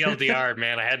TLDR,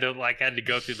 man. I had to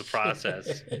go through the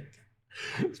process.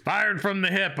 It's fired from the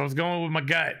hip. I was going with my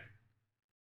gut.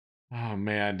 Oh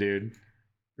man, dude.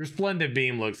 Resplendent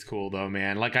Beam looks cool though,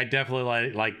 man. Like I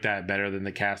definitely like that better than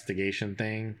the castigation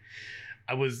thing.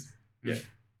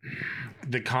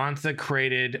 The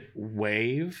consecrated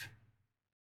wave.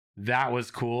 That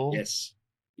was cool.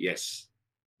 Yes.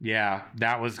 Yeah,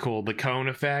 that was cool. The cone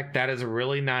effect, that is a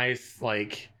really nice,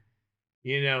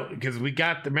 because we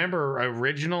got remember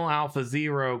original Alpha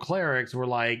Zero clerics were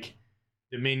like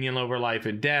Dominion over life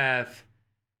and death,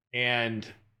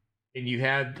 and you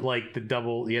had like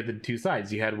you had the two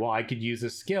sides. You had, well, I could use a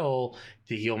skill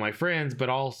to heal my friends, but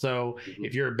also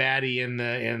if you're a baddie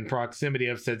in proximity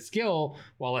of said skill,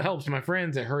 while it helps my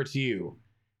friends, it hurts you.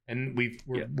 And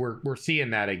we're seeing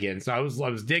that again. So I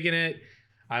was digging it.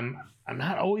 I'm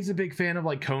not always a big fan of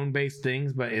like cone based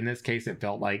things, but in this case it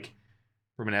felt like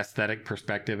from an aesthetic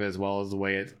perspective as well as the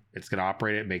way it's going to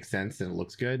operate, it makes sense and it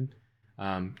looks good.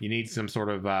 You need some sort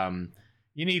of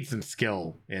you need some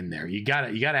skill in there. You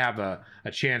gotta have a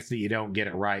chance that you don't get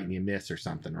it right and you miss or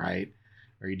something, right?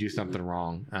 Or you do something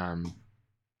wrong.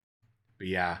 But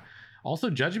yeah. Also,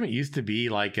 Judgment used to be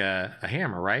like a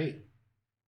hammer, right?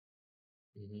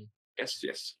 Mm-hmm.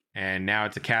 Yes. And now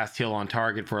it's a cast heal on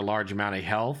target for a large amount of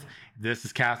health. If this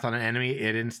is cast on an enemy,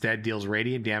 it instead deals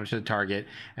radiant damage to the target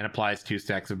and applies 2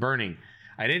 stacks of burning.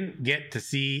 I didn't get to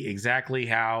see exactly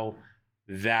how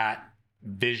that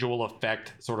visual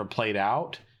effect sort of played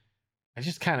out. I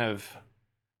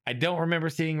don't remember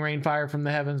seeing rainfire from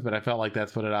the heavens, but I felt like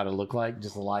that's what it ought to look like.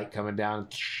 Just a light coming down.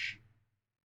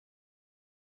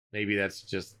 Maybe that's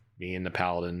just me and the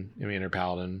inner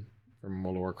paladin from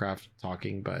World of Warcraft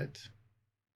talking, but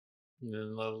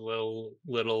little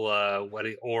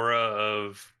aura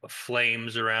of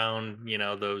flames around,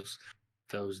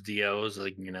 those DOs,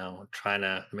 trying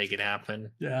to make it happen.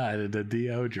 Yeah, the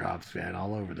DO drops, man,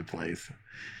 all over the place.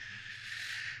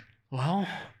 Well,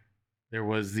 there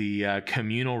was the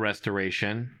communal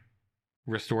restoration.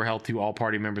 Restore health to all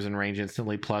party members in range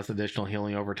instantly, plus additional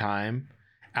healing over time.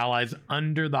 Allies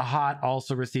under the hot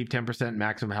also receive 10%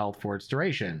 maximum health for its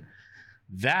duration.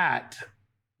 That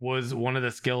was one of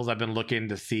the skills I've been looking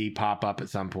to see pop up at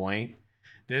some point.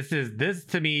 This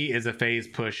to me is a phase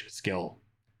push skill.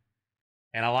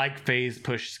 And I like phase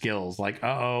push skills like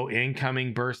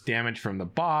incoming burst damage from the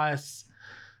boss,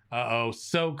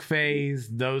 soak phase,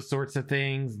 those sorts of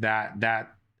things.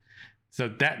 That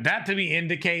to me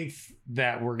indicates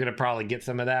that we're gonna probably get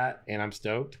some of that, and I'm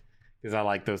stoked because I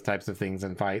like those types of things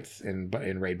in fights in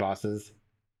raid bosses.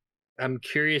 I'm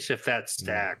curious if that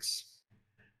stacks.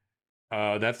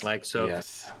 That's like, so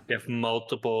yes. If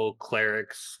multiple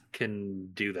clerics can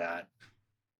do that.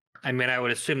 I mean, I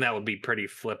would assume that would be pretty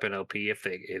flippin' OP if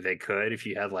they could. If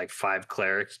you had like 5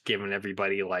 clerics giving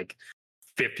everybody like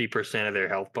 50% of their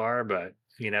health bar, but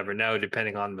you never know.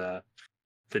 Depending on the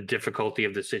difficulty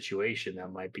of the situation,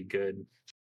 that might be good.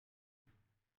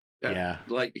 Yeah.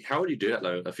 Like, how would you do that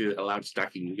though? If you're allowed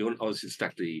stacking, you wouldn't obviously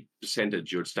stack the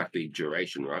percentage. You would stack the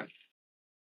duration, right?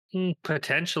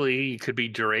 Potentially, it could be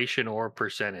duration or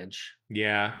percentage.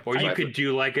 Yeah. Or you could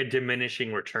do like a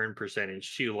diminishing return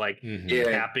percentage too, like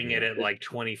capping it at like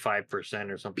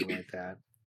 25% or something like that.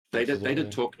 They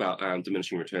did talk about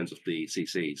diminishing returns of the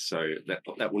CCs, so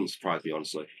that wouldn't surprise me,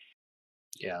 honestly.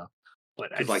 Yeah,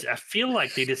 but I feel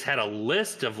like they just had a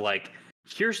list of like,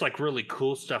 here's like really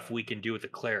cool stuff we can do with the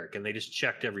cleric, and they just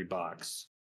checked every box,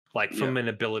 like from an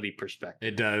ability perspective.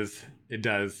 It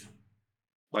does.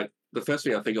 Like the first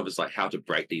thing I think of is like how to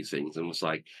break these things, and was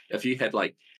like if you had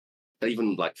like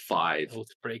even like 5,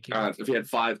 if you had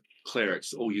 5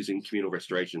 clerics all using communal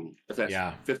restoration, if that's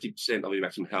 50% of your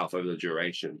maximum health over the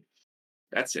duration,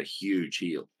 that's a huge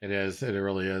heal. It is. It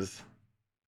really is.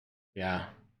 Yeah.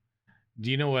 Do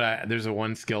you know what? There's a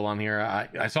one skill on here.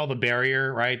 I saw the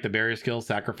barrier, right? The barrier skill,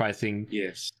 sacrificing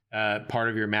part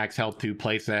of your max health to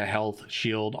place a health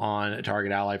shield on a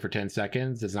target ally for 10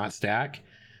 seconds. Does not stack.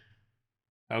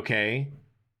 Okay.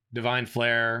 Divine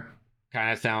Flare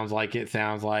kind of sounds like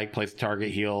place a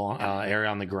target heal area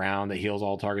on the ground that heals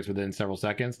all targets within several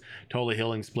seconds. Total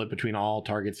healing split between all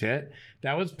targets hit.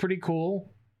 That was pretty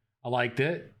cool. I liked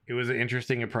it. It was an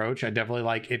interesting approach. I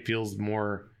definitely it. Feels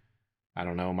more, I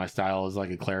don't know, my style is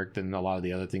like a cleric than a lot of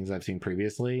the other things I've seen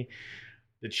previously.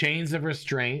 The Chains of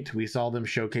Restraint, we saw them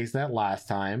showcase that last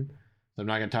time. So I'm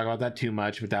not going to talk about that too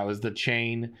much, but that was the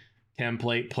chain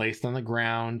template placed on the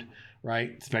ground,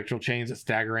 right? Spectral chains that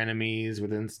stagger enemies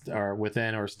within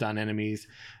or stun enemies.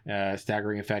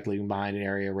 Staggering effect, leaving behind an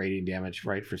area, radiant damage,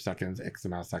 right, for seconds, X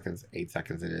amount of seconds, 8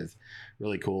 seconds it is.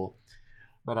 Really cool.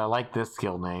 But I like this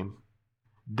skill name.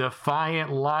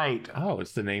 Defiant Light. Oh,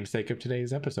 it's the namesake of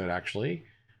today's episode, actually.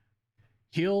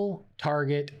 Heal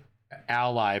target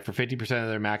ally for 50% of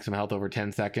their maximum health over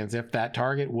 10 seconds if that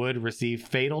target would receive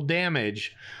fatal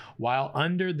damage while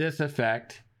under this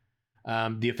effect.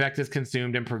 The effect is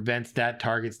consumed and prevents that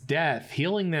target's death,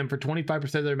 healing them for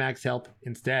 25% of their max health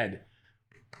instead.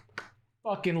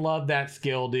 Fucking love that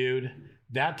skill, dude.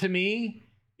 That to me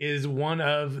is one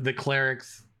of the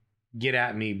cleric's get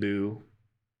at me, boo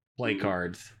play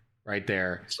cards right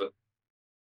there.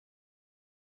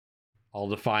 All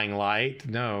Defying Light?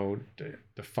 No,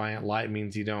 Defiant Light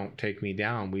means you don't take me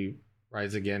down. We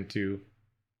rise again to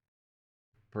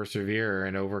persevere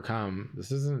and overcome.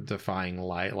 This isn't Defying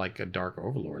Light like a Dark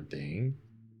Overlord thing.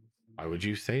 Why would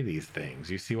you say these things?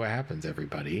 You see what happens,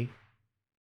 everybody.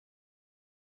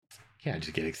 Can't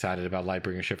just get excited about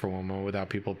Lightbringer shit for one moment without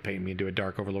people painting me into a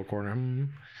Dark Overlord corner.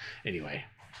 Anyway.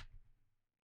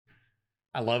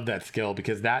 I love that skill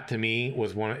because that to me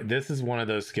was this is one of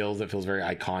those skills that feels very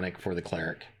iconic for the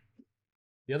cleric.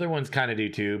 The other ones kind of do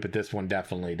too, but this one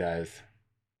definitely does.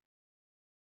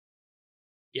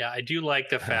 Yeah, I do like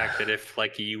the fact that if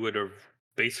like you would have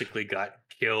basically got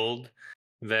killed,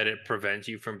 that it prevents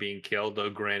you from being killed. Though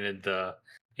granted,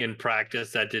 in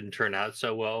practice that didn't turn out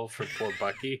so well for poor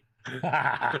Bucky. Oh,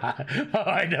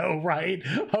 I know, right?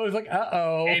 I was like,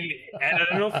 uh-oh. And I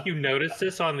don't know if you noticed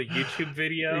this on the YouTube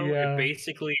video. It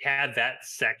basically had that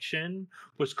section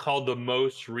was called the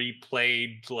most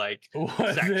replayed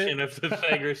section of the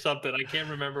thing or something. I can't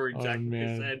remember exactly what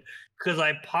it said because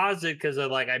I paused it because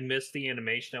I missed the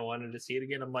animation. I wanted to see it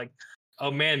again. I'm like, oh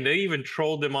man, they even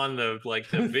trolled them on the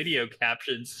video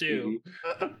captions too.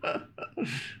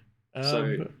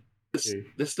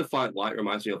 This Defiant Light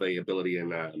reminds me of a ability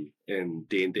in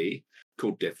D&D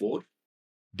called Death Ward.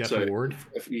 Death Ward?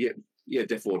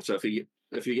 Death Ward. So if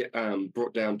you get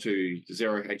brought down to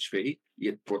 0 HP,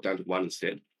 you get brought down to 1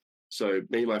 instead. So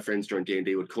me and my friends during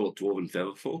D&D would call it Dwarven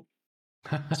Featherfall.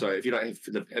 So if you don't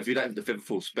have the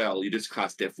Featherfall spell, you just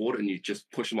cast Death Ward and you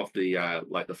just push them off the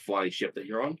the flying ship that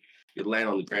you're on. You land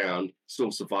on the ground,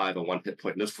 still survive on 1 hit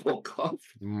point, and just walk off.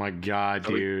 Oh my god,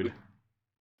 dude.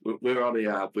 We were on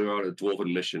a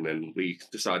dwarven mission, and we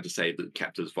decided to save the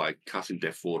captives by casting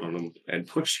Death Ward on them and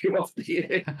pushing off the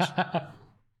edge.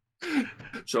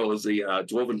 So it was the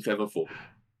dwarven featherfall.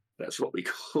 That's what we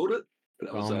called it.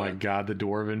 Oh my god, the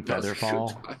dwarven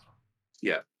featherfall.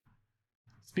 Yeah.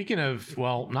 Speaking of,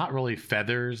 well, not really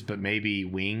feathers, but maybe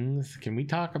wings. Can we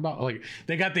talk about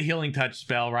they got the healing touch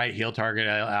spell, right? Heal target,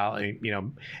 ally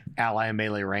in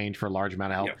melee range for a large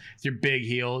amount of health. Yep. It's your big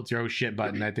heal. It's your oh shit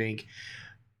button, I think.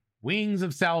 Wings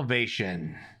of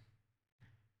Salvation.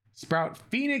 Sprout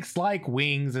phoenix-like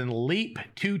wings and leap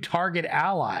to target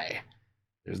ally.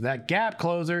 There's that gap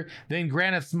closer. Then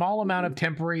grant a small amount of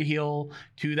temporary heal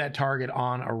to that target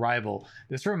on arrival.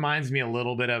 This reminds me a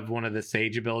little bit of one of the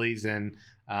Sage abilities in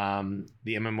the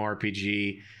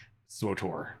MMORPG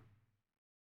SWTOR.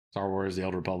 Star Wars: The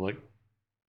Old Republic.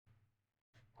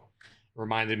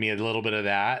 Reminded me a little bit of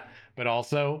that. But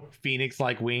also,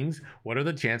 Phoenix-like wings. What are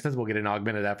the chances we'll get an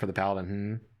augment of that for the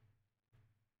Paladin?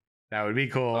 That would be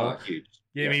cool. Huge.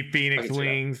 Give me Phoenix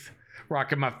wings,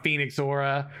 rocking my Phoenix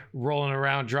aura, rolling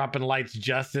around, dropping lights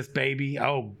justice, baby.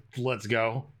 Oh, let's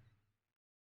go.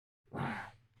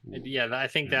 Yeah, I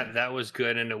think that was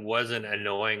good, and it wasn't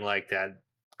annoying like that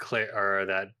or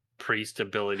that priest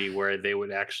ability where they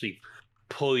would actually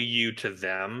pull you to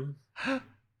them,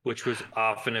 which was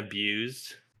often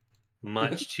abused,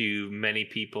 much to many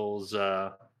people's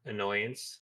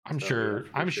annoyance. I'm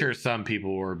sure some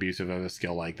people were abusive of a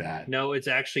skill like that. No, it's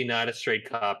actually not a straight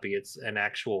copy. It's an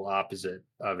actual opposite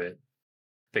of it.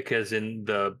 Because in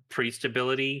the priest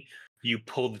ability, you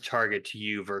pull the target to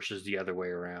you versus the other way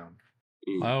around.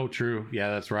 Oh, true.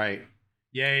 Yeah, that's right.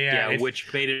 Yeah.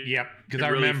 Which made it because I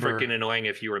really remember freaking annoying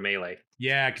if you were melee.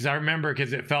 Yeah, because I remember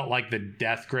because it felt like the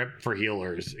death grip for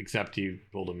healers, except you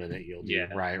pulled them and it healed you.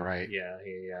 Right. Yeah.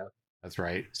 That's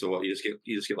right. So what you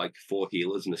just get like 4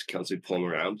 healers and just constantly pull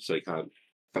them around, so you can't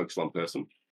focus one person.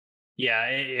 Yeah,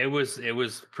 it was.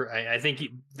 I think.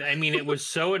 It was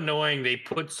so annoying. They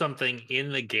put something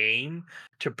in the game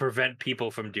to prevent people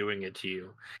from doing it to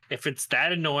you. If it's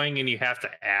that annoying and you have to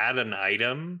add an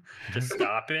item to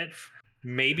stop it,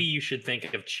 maybe you should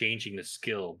think of changing the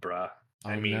skill, bruh.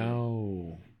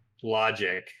 No.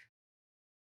 Logic.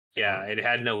 Yeah, it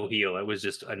had no heal. It was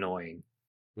just annoying.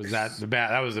 Was that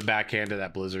that was the backhand of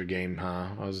that Blizzard game, huh?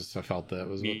 I felt that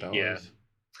was what that was.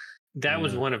 That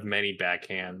was one of many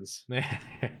backhands.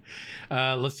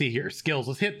 Let's see here. Skills.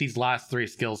 Let's hit these last 3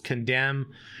 skills.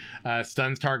 Condemn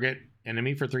stuns target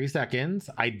enemy for 3 seconds.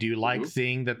 I do like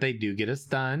seeing that they do get a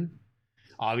stun.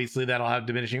 Obviously, that'll have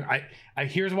diminishing. I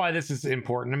here's why this is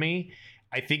important to me.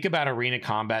 I think about arena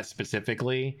combat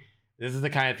specifically. This is the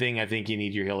kind of thing I think you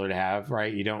need your healer to have,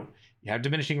 right? You have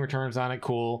diminishing returns on it,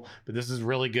 cool. But this is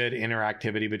really good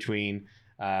interactivity between,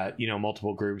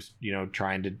 multiple groups,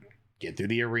 trying to get through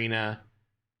the arena,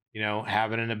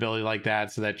 having an ability like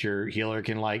that so that your healer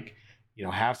can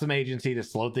have some agency to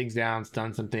slow things down,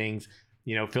 stun some things,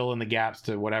 fill in the gaps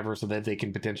to whatever so that they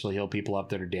can potentially heal people up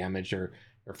that are damaged or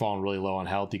falling really low on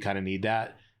health. You kind of need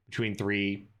that between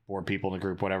 3-4 people in a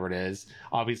group, whatever it is.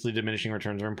 Obviously, diminishing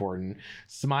returns are important.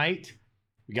 Smite.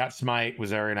 We got Smite, was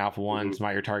there in Alpha 1.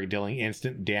 Smite your target, dealing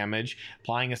instant damage.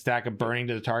 Applying a stack of burning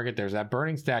to the target. There's that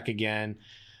burning stack again.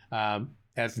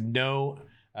 Has no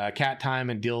cat time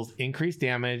and deals increased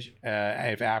damage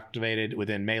if activated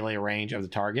within melee range of the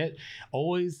target.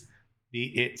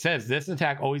 It says this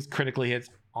attack always critically hits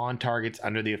on targets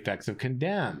under the effects of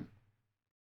Condemn.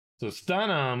 So stun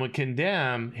them with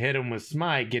Condemn, hit them with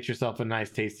Smite, get yourself a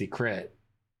nice tasty crit.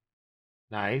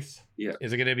 Nice. Yeah.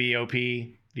 Is it going to be OP?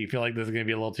 Do you feel like this is going to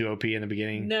be a little too OP in the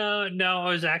beginning? No. I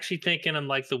was actually thinking of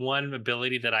like the one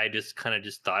ability that I just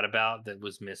thought about that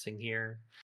was missing here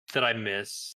that I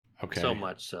miss. Okay. So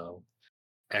much so.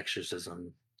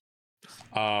 Exorcism.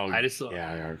 Oh,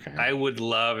 okay. I would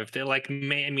love if they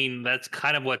that's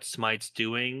kind of what Smite's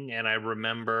doing. And I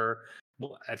remember,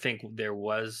 I think there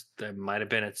might have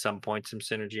been at some point some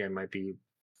synergy. I might be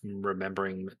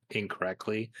remembering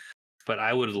incorrectly, but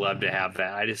I would love to have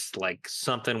that. I just like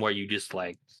something where you just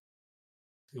I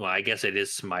guess it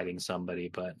is smiting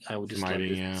somebody, but I would just love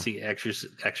to see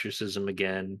exorcism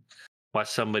again.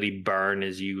 Watch somebody burn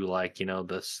as you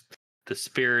the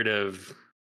spirit of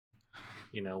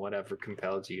whatever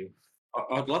compels you.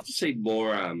 I'd love to see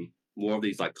more of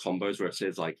these combos where it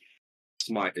says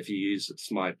smite. If you use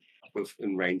smite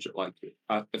in range,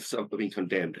 if something being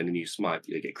condemned and then you smite,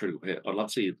 you get critical hit. I'd love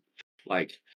to see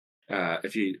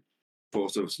if you for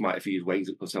sort of smite, if you use Wings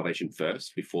of Salvation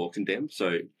first before Condemn.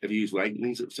 So if you use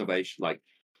Wings of Salvation,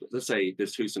 let's say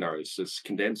there's 2 scenarios: there's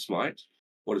Condemn Smite,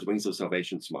 or does Wings of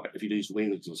Salvation Smite? If you use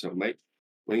Wings of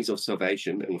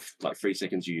Salvation, and with 3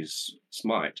 seconds you use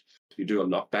Smite, you do a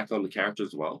knockback on the character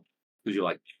as well, because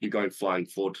you're going flying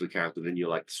forward to the character, then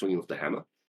you're swinging with the hammer.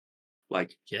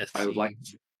 Yes, I would like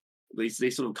these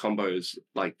sort of combos,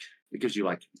 because am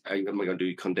I going to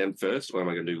do Condemn first, or am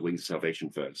I going to do Wings of Salvation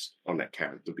first on that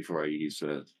character before I use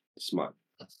Smite?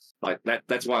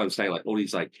 That's why I'm saying all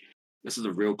these this is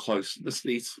a real close.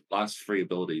 These last 4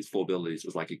 abilities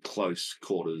is a close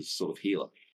quarters sort of healer,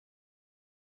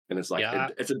 and it's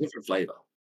it's a different flavor.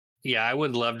 Yeah, I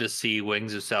would love to see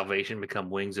Wings of Salvation become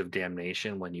Wings of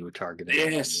Damnation when you would target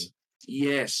it.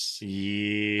 Yes.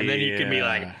 Yeah. And then you can be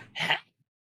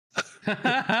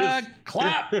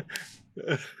clap.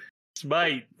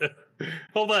 Smite.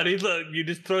 Hold on, you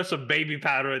just throw some baby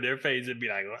powder in their face and be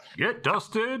like, get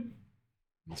dusted.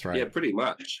 That's right. Yeah, pretty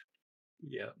much.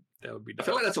 Yeah, that would be nice. I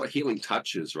feel like that's what Healing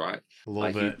Touch is, right? A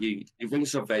little bit. You bring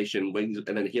Salvation, Wings,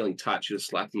 and then Healing Touch, you just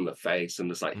slap them in the face and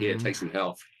just here, take some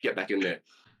health, get back in there.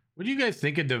 What do you guys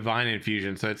think of Divine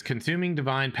Infusion? So it's consuming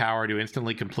divine power to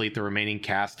instantly complete the remaining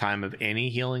cast time of any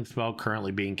healing spell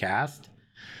currently being cast.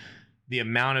 The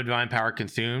amount of divine power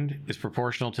consumed is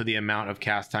proportional to the amount of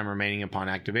cast time remaining upon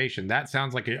activation. That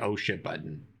sounds like an oh shit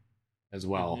button as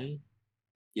well. Mm-hmm.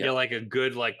 Yeah, like a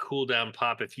good like cooldown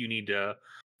pop if you need to,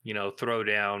 throw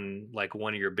down like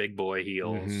one of your big boy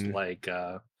heals, like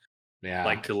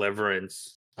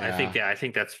Deliverance. Yeah. I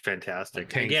think that's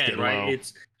fantastic. Like Again, right? low.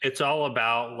 It's all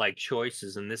about like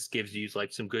choices, and this gives you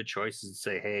like some good choices to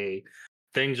say, hey,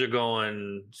 things are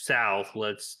going south.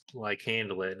 Let's like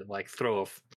handle it. Like throw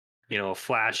a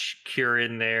flash cure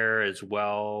in there as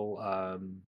well.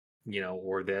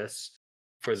 Or this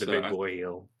for the big boy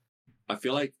heal. I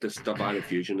feel like this Divine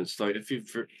Infusion is so. If you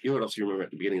would also remember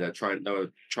at the beginning they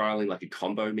were trialing like a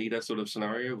combo meter sort of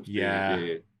scenario with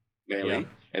their melee,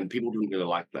 and people didn't really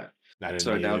like that.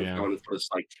 So now they're going for this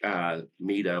like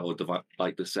meter or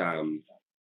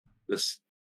this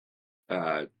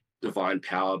divine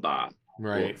power bar,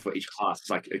 right? For each class, it's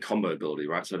like a combo ability,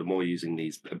 right? So the more you're using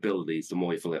these abilities, the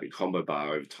more you feel like a combo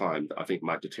bar over time. I think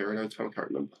might deteriorate over time. I can't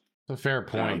remember. It's a fair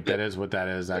point. That is what that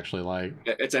is actually like.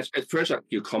 It's pretty much like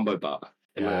your combo bar.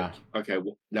 And yeah. Okay,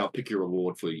 well, now pick your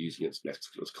reward for using this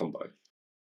combo.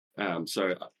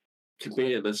 So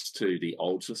compare this to the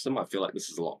old system, I feel like this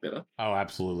is a lot better. Oh,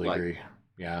 absolutely agree.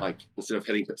 Yeah. Like instead of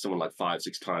hitting someone like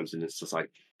 5-6 times and it's just like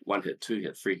 1 hit, 2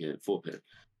 hit, 3 hit, 4 hit.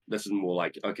 This is more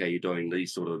like, okay, you're doing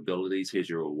these sort of abilities. Here's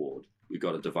your reward. We've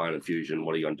got a Divine Infusion.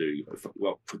 What are you going to do?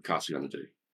 What quick cast are you going to do?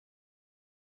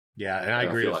 Yeah, and I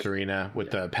agree with Serena with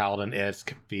the Paladin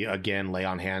Isk, again, lay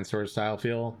on hand sort of style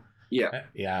feel. Yeah.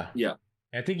 Yeah. Yeah.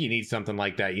 I think you need something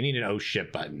like that. You need an oh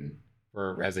shit button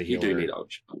as a healer. You do need an oh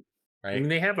shit button. Right? I mean,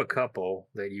 they have a couple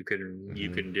that you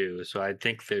can do, so I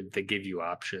think that they give you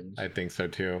options. I think so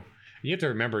too. You have to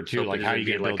remember too, like how you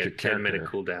get to build your character. 10-minute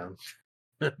cooldown.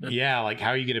 Yeah, like how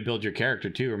are you going to build your character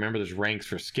too? Remember, there's ranks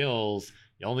for skills.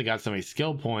 You only got so many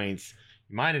skill points.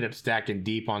 You might end up stacking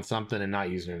deep on something and not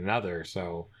using another.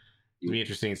 So it'll be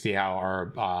interesting to see how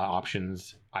our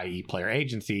options, i.e., player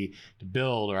agency, to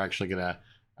build are actually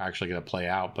gonna play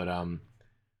out. But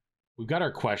we've got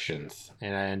our questions,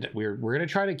 and we're gonna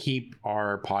try to keep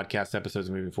our podcast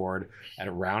episodes moving forward at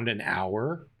around an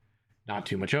hour, not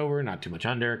too much over, not too much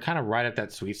under, kind of right at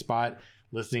that sweet spot.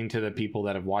 Listening to the people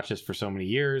that have watched us for so many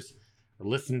years, or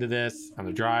listened to this on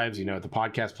the drives, at the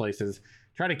podcast places,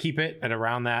 try to keep it at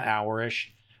around that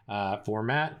hour-ish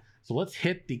format. So let's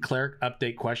hit the cleric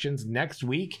update questions. Next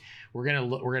week, we're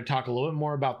gonna talk a little bit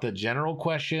more about the general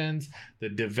questions, the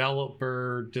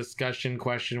developer discussion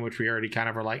question, which we already kind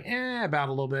of are like about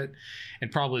a little bit, and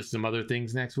probably some other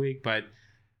things next week. But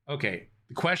okay,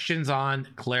 the questions on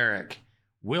cleric: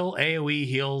 will AOE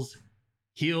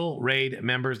heal raid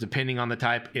members depending on the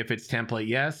type? If it's template,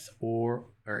 yes, or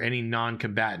any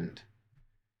non-combatant.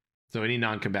 So any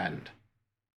non-combatant.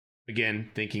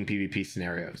 Again, thinking PvP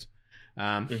scenarios.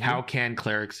 How can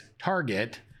clerics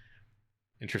target?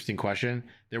 Interesting question.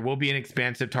 There will be an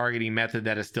expansive targeting method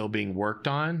that is still being worked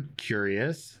on.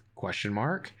 Curious? Question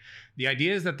mark. The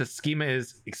idea is that the schema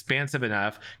is expansive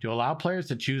enough to allow players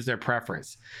to choose their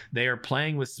preference. They are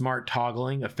playing with smart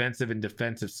toggling, offensive and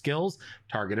defensive skills.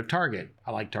 Target of target.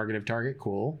 I like target of target.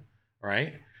 Cool. All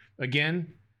right.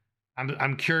 Again,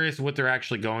 I'm curious what they're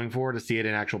actually going for to see it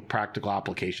in actual practical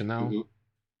application, though.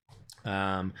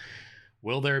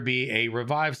 Will there be a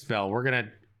revive spell? We're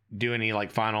gonna do any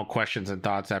like final questions and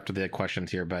thoughts after the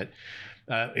questions here, but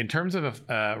in terms of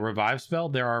a revive spell,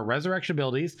 there are resurrection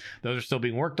abilities. Those are still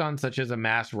being worked on, such as a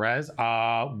mass res.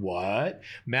 What?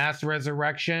 Mass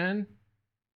resurrection?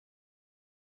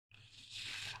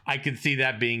 I could see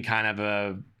that being kind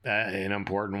of an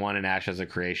important one in Ashes of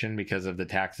Creation because of the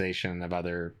taxation of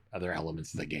other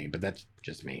elements of the game, but that's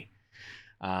just me.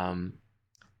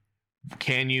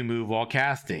 Can you move while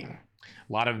casting?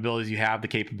 A lot of abilities you have the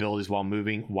capabilities while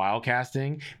moving while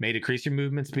casting may decrease your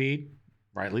movement speed,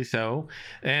 rightly so,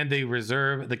 and they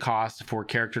reserve the cost for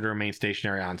character to remain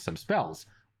stationary on some spells.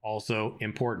 Also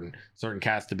important, certain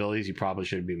cast abilities you probably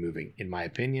should be moving, in my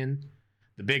opinion.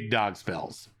 The big dog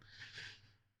spells.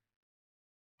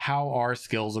 How are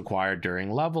skills acquired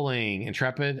during leveling?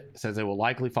 Intrepid says it will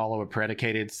likely follow a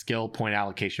predicated skill point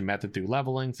allocation method through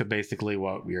leveling. So basically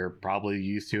what we're probably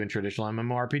used to in traditional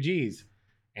MMORPGs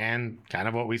and kind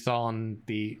of what we saw in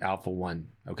the Alpha 1.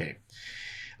 Okay.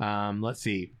 Let's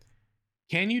see.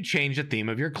 Can you change the theme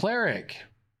of your cleric?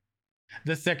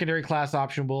 The secondary class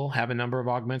option will have a number of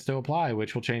augments to apply,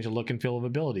 which will change the look and feel of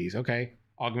abilities. Okay.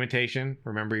 Augmentation.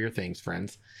 Remember your things,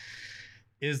 friends.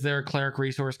 Is there a cleric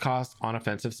resource cost on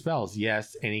offensive spells?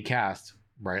 Yes, any cast.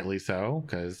 Rightly so,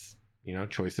 because,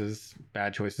 choices,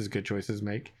 bad choices, good choices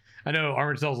make I know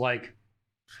Armored Cell's like,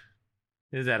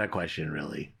 is that a question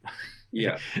really?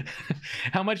 Yeah.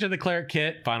 How much of the cleric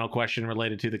kit, final question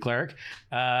related to the cleric,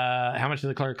 how much of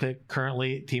the cleric kit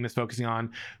currently team is focusing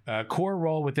on core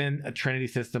role within a Trinity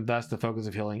system, thus the focus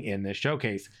of healing in this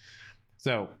showcase?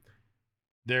 So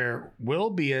there will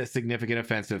be a significant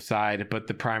offensive side, but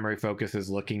the primary focus is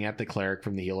looking at the cleric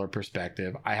from the healer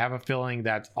perspective. I have a feeling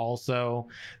that's also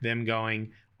them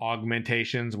going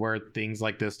augmentations where things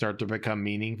like this start to become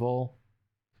meaningful.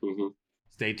 Mm-hmm.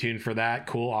 Stay tuned for that.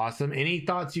 Cool. Awesome. Any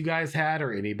thoughts you guys had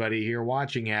or anybody here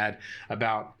watching had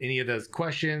about any of those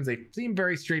questions? They seem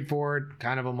very straightforward,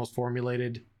 kind of almost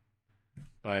formulated,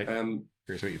 but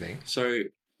here's what you think. So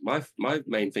my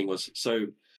main thing was, so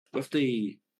with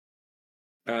the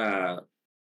not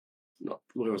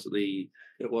what was it,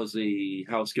 it was the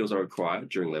how skills are acquired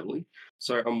during leveling.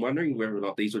 So I'm wondering whether or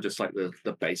not these were just like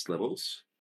the base levels,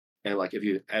 and like if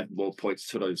you add more points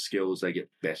to those skills, they get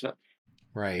better.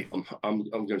 Right. I'm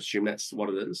going to assume that's what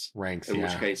it is. Ranks. In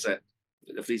which case, that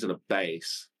if these are the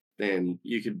base, then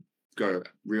you could go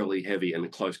really heavy in the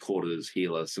close quarters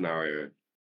healer scenario,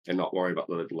 and not worry about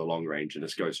the long range, and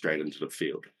just go straight into the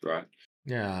field, right?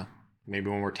 Yeah. Maybe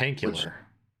when we're tank healer.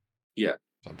 Yeah.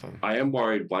 Something. I am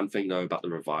worried one thing though about the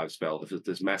revive spell. If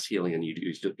there's mass healing and you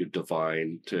use your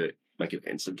divine to make an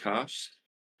instant cast,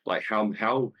 like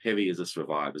how heavy is this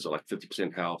revive? Is it like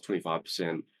 50% health,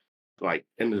 25%? Like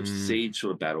in the siege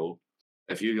sort of battle,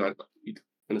 if you like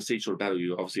in a siege sort of battle,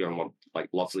 you obviously don't want like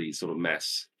lots of these sort of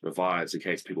mass revives in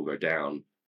case people go down.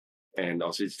 And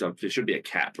obviously there should be a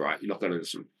cap, right? You're not going to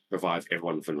just revive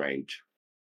everyone within range.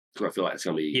 Because I feel like it's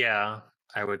going to be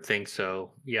I would think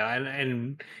so. Yeah,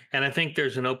 and I think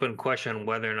there's an open question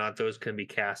whether or not those can be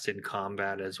cast in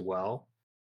combat as well.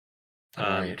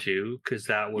 Too, because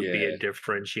that would be a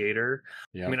differentiator.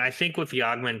 Yep. I mean, I think with the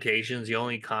augmentations, the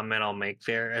only comment I'll make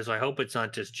there is I hope it's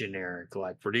not just generic,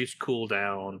 like reduce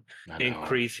cooldown,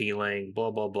 increase healing,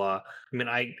 blah blah blah. I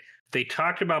mean, they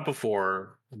talked about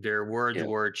before, their words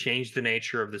were change the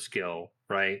nature of the skill,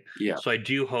 right? Yeah. So I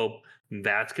do hope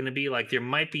that's going to be like, there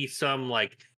might be some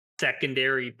like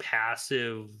secondary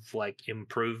passive like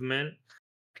improvement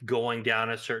going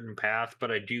down a certain path,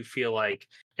 but I do feel like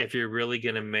if you're really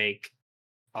going to make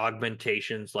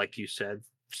augmentations, like you said,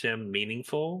 Sim,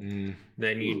 meaningful,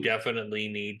 then you definitely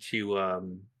need to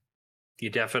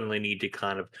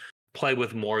kind of play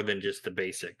with more than just the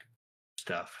basic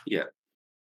stuff. Yeah,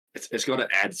 it's got to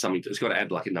add something. It's got to add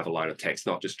like another line of text,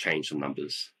 not just change some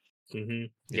numbers. Mm-hmm.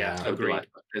 Yeah, agreed. Like,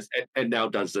 it now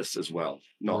does this as well.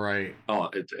 Not right. Oh,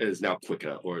 it is now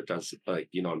quicker, or it does like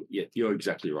Yeah, you're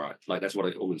exactly right. Like that's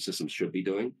what all the systems should be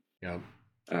doing. Yeah.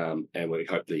 And we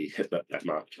hope they hit that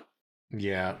mark.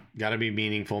 Yeah, got to be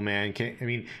meaningful, man. I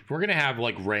mean, if we're gonna have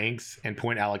like ranks and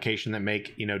point allocation that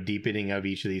make deepening of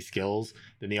each of these skills,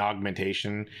 then the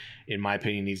augmentation, in my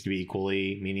opinion, needs to be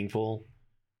equally meaningful.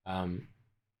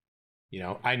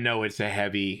 I know it's a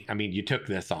heavy. I mean, you took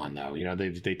this on though.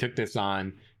 They took this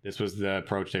on. This was the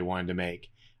approach they wanted to make.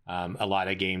 A lot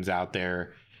of games out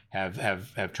there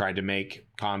have tried to make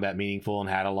combat meaningful and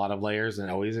had a lot of layers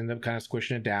and always end up kind of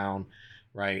squishing it down,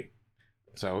 right?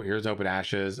 So here's Open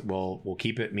Ashes. We'll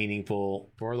keep it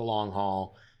meaningful for the long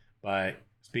haul. But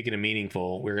speaking of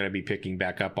meaningful, we're going to be picking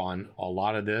back up on a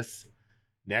lot of this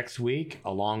next week,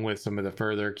 along with some of the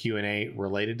further Q&A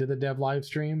related to the dev live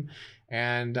stream.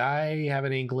 And I have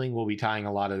an inkling we'll be tying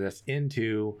a lot of this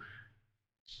into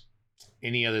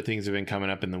any other things that have been coming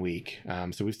up in the week.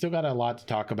 So we've still got a lot to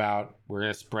talk about. We're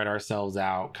going to spread ourselves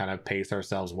out, kind of pace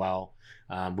ourselves well.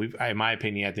 In my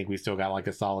opinion, I think we still got like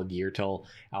a solid year till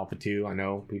Alpha 2. I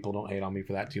know people don't hate on me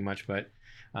for that too much, but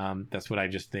that's what I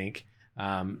just think.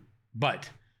 But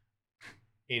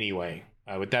anyway,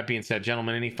 with that being said,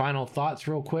 gentlemen, any final thoughts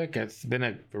real quick? It's been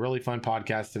a really fun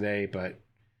podcast today, but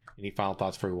any final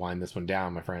thoughts before we wind this one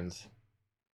down, my friends?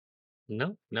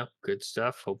 No, good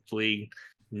stuff. Hopefully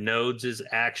Nodes is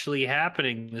actually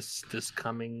happening in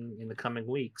the coming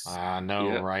weeks. I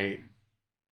know, right?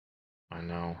 I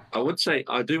know.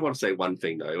 I do want to say one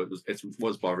thing though. It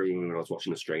was bothering me when I was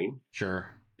watching the stream.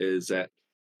 Sure. Is that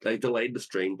they delayed the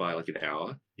stream by like an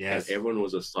hour. Yes. And everyone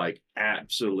was just like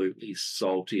absolutely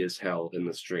salty as hell in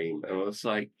the stream. And I was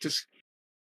like, just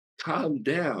calm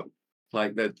down.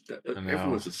 Like that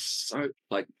everyone was just so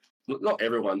like, not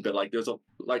everyone, but like there's a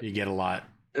like you get a lot.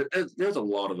 There's a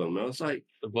lot of them. And I was like,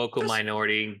 the vocal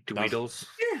minority dweedles.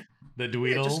 Yeah. The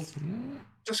dweedles.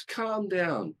 Just calm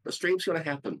down. The stream's gonna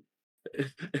happen.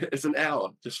 It's an hour.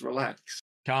 Just relax.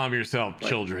 Calm yourself,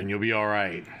 children. You'll be all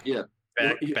right. Yeah.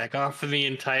 Back off of the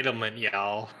entitlement,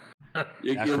 y'all. That's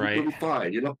right. You'll be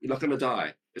fine. You're not going to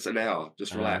die. It's an hour.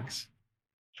 Just relax.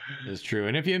 It's true.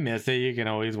 And if you miss it, you can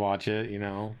always watch it,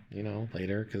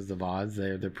 later, because the VODs,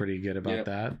 they're pretty good about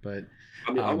that. But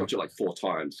I mean, I watch it like 4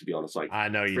 times, to be honest. Like, I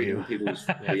know you do. People's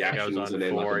I reactions was on and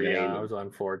then 4. like Yeah, I was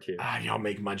on 4 too. Y'all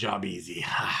make my job easy.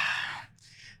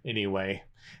 Anyway,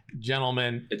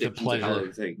 gentlemen, it's a Addiction's pleasure. hell of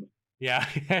a thing. Yeah,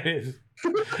 it is.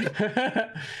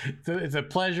 So it's a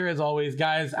pleasure as always,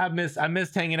 guys. I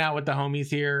missed hanging out with the homies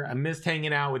here. I missed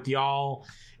hanging out with y'all.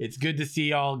 It's good to see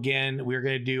y'all again. We're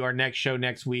gonna do our next show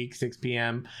next week, 6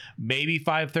 p.m. Maybe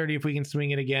 5:30 if we can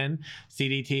swing it again.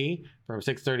 CDT from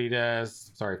 5:30 to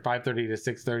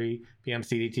 6:30 p.m.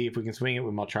 CDT if we can swing it.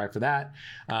 We'll try for that.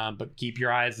 But keep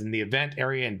your eyes in the event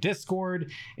area and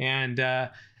Discord. And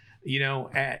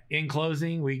in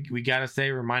closing, we got to say,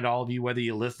 remind all of you, whether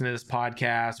you listen to this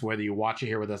podcast, whether you watch it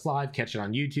here with us live, catch it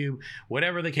on YouTube,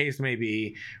 whatever the case may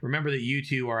be, remember that you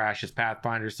too are Ashes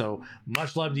Pathfinders. So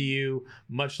much love to you,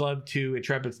 much love to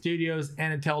Intrepid Studios,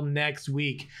 and until next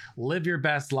week, live your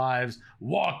best lives,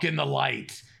 walk in the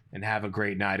light, and have a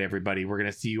great night, everybody. We're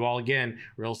going to see you all again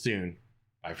real soon.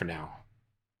 Bye for now.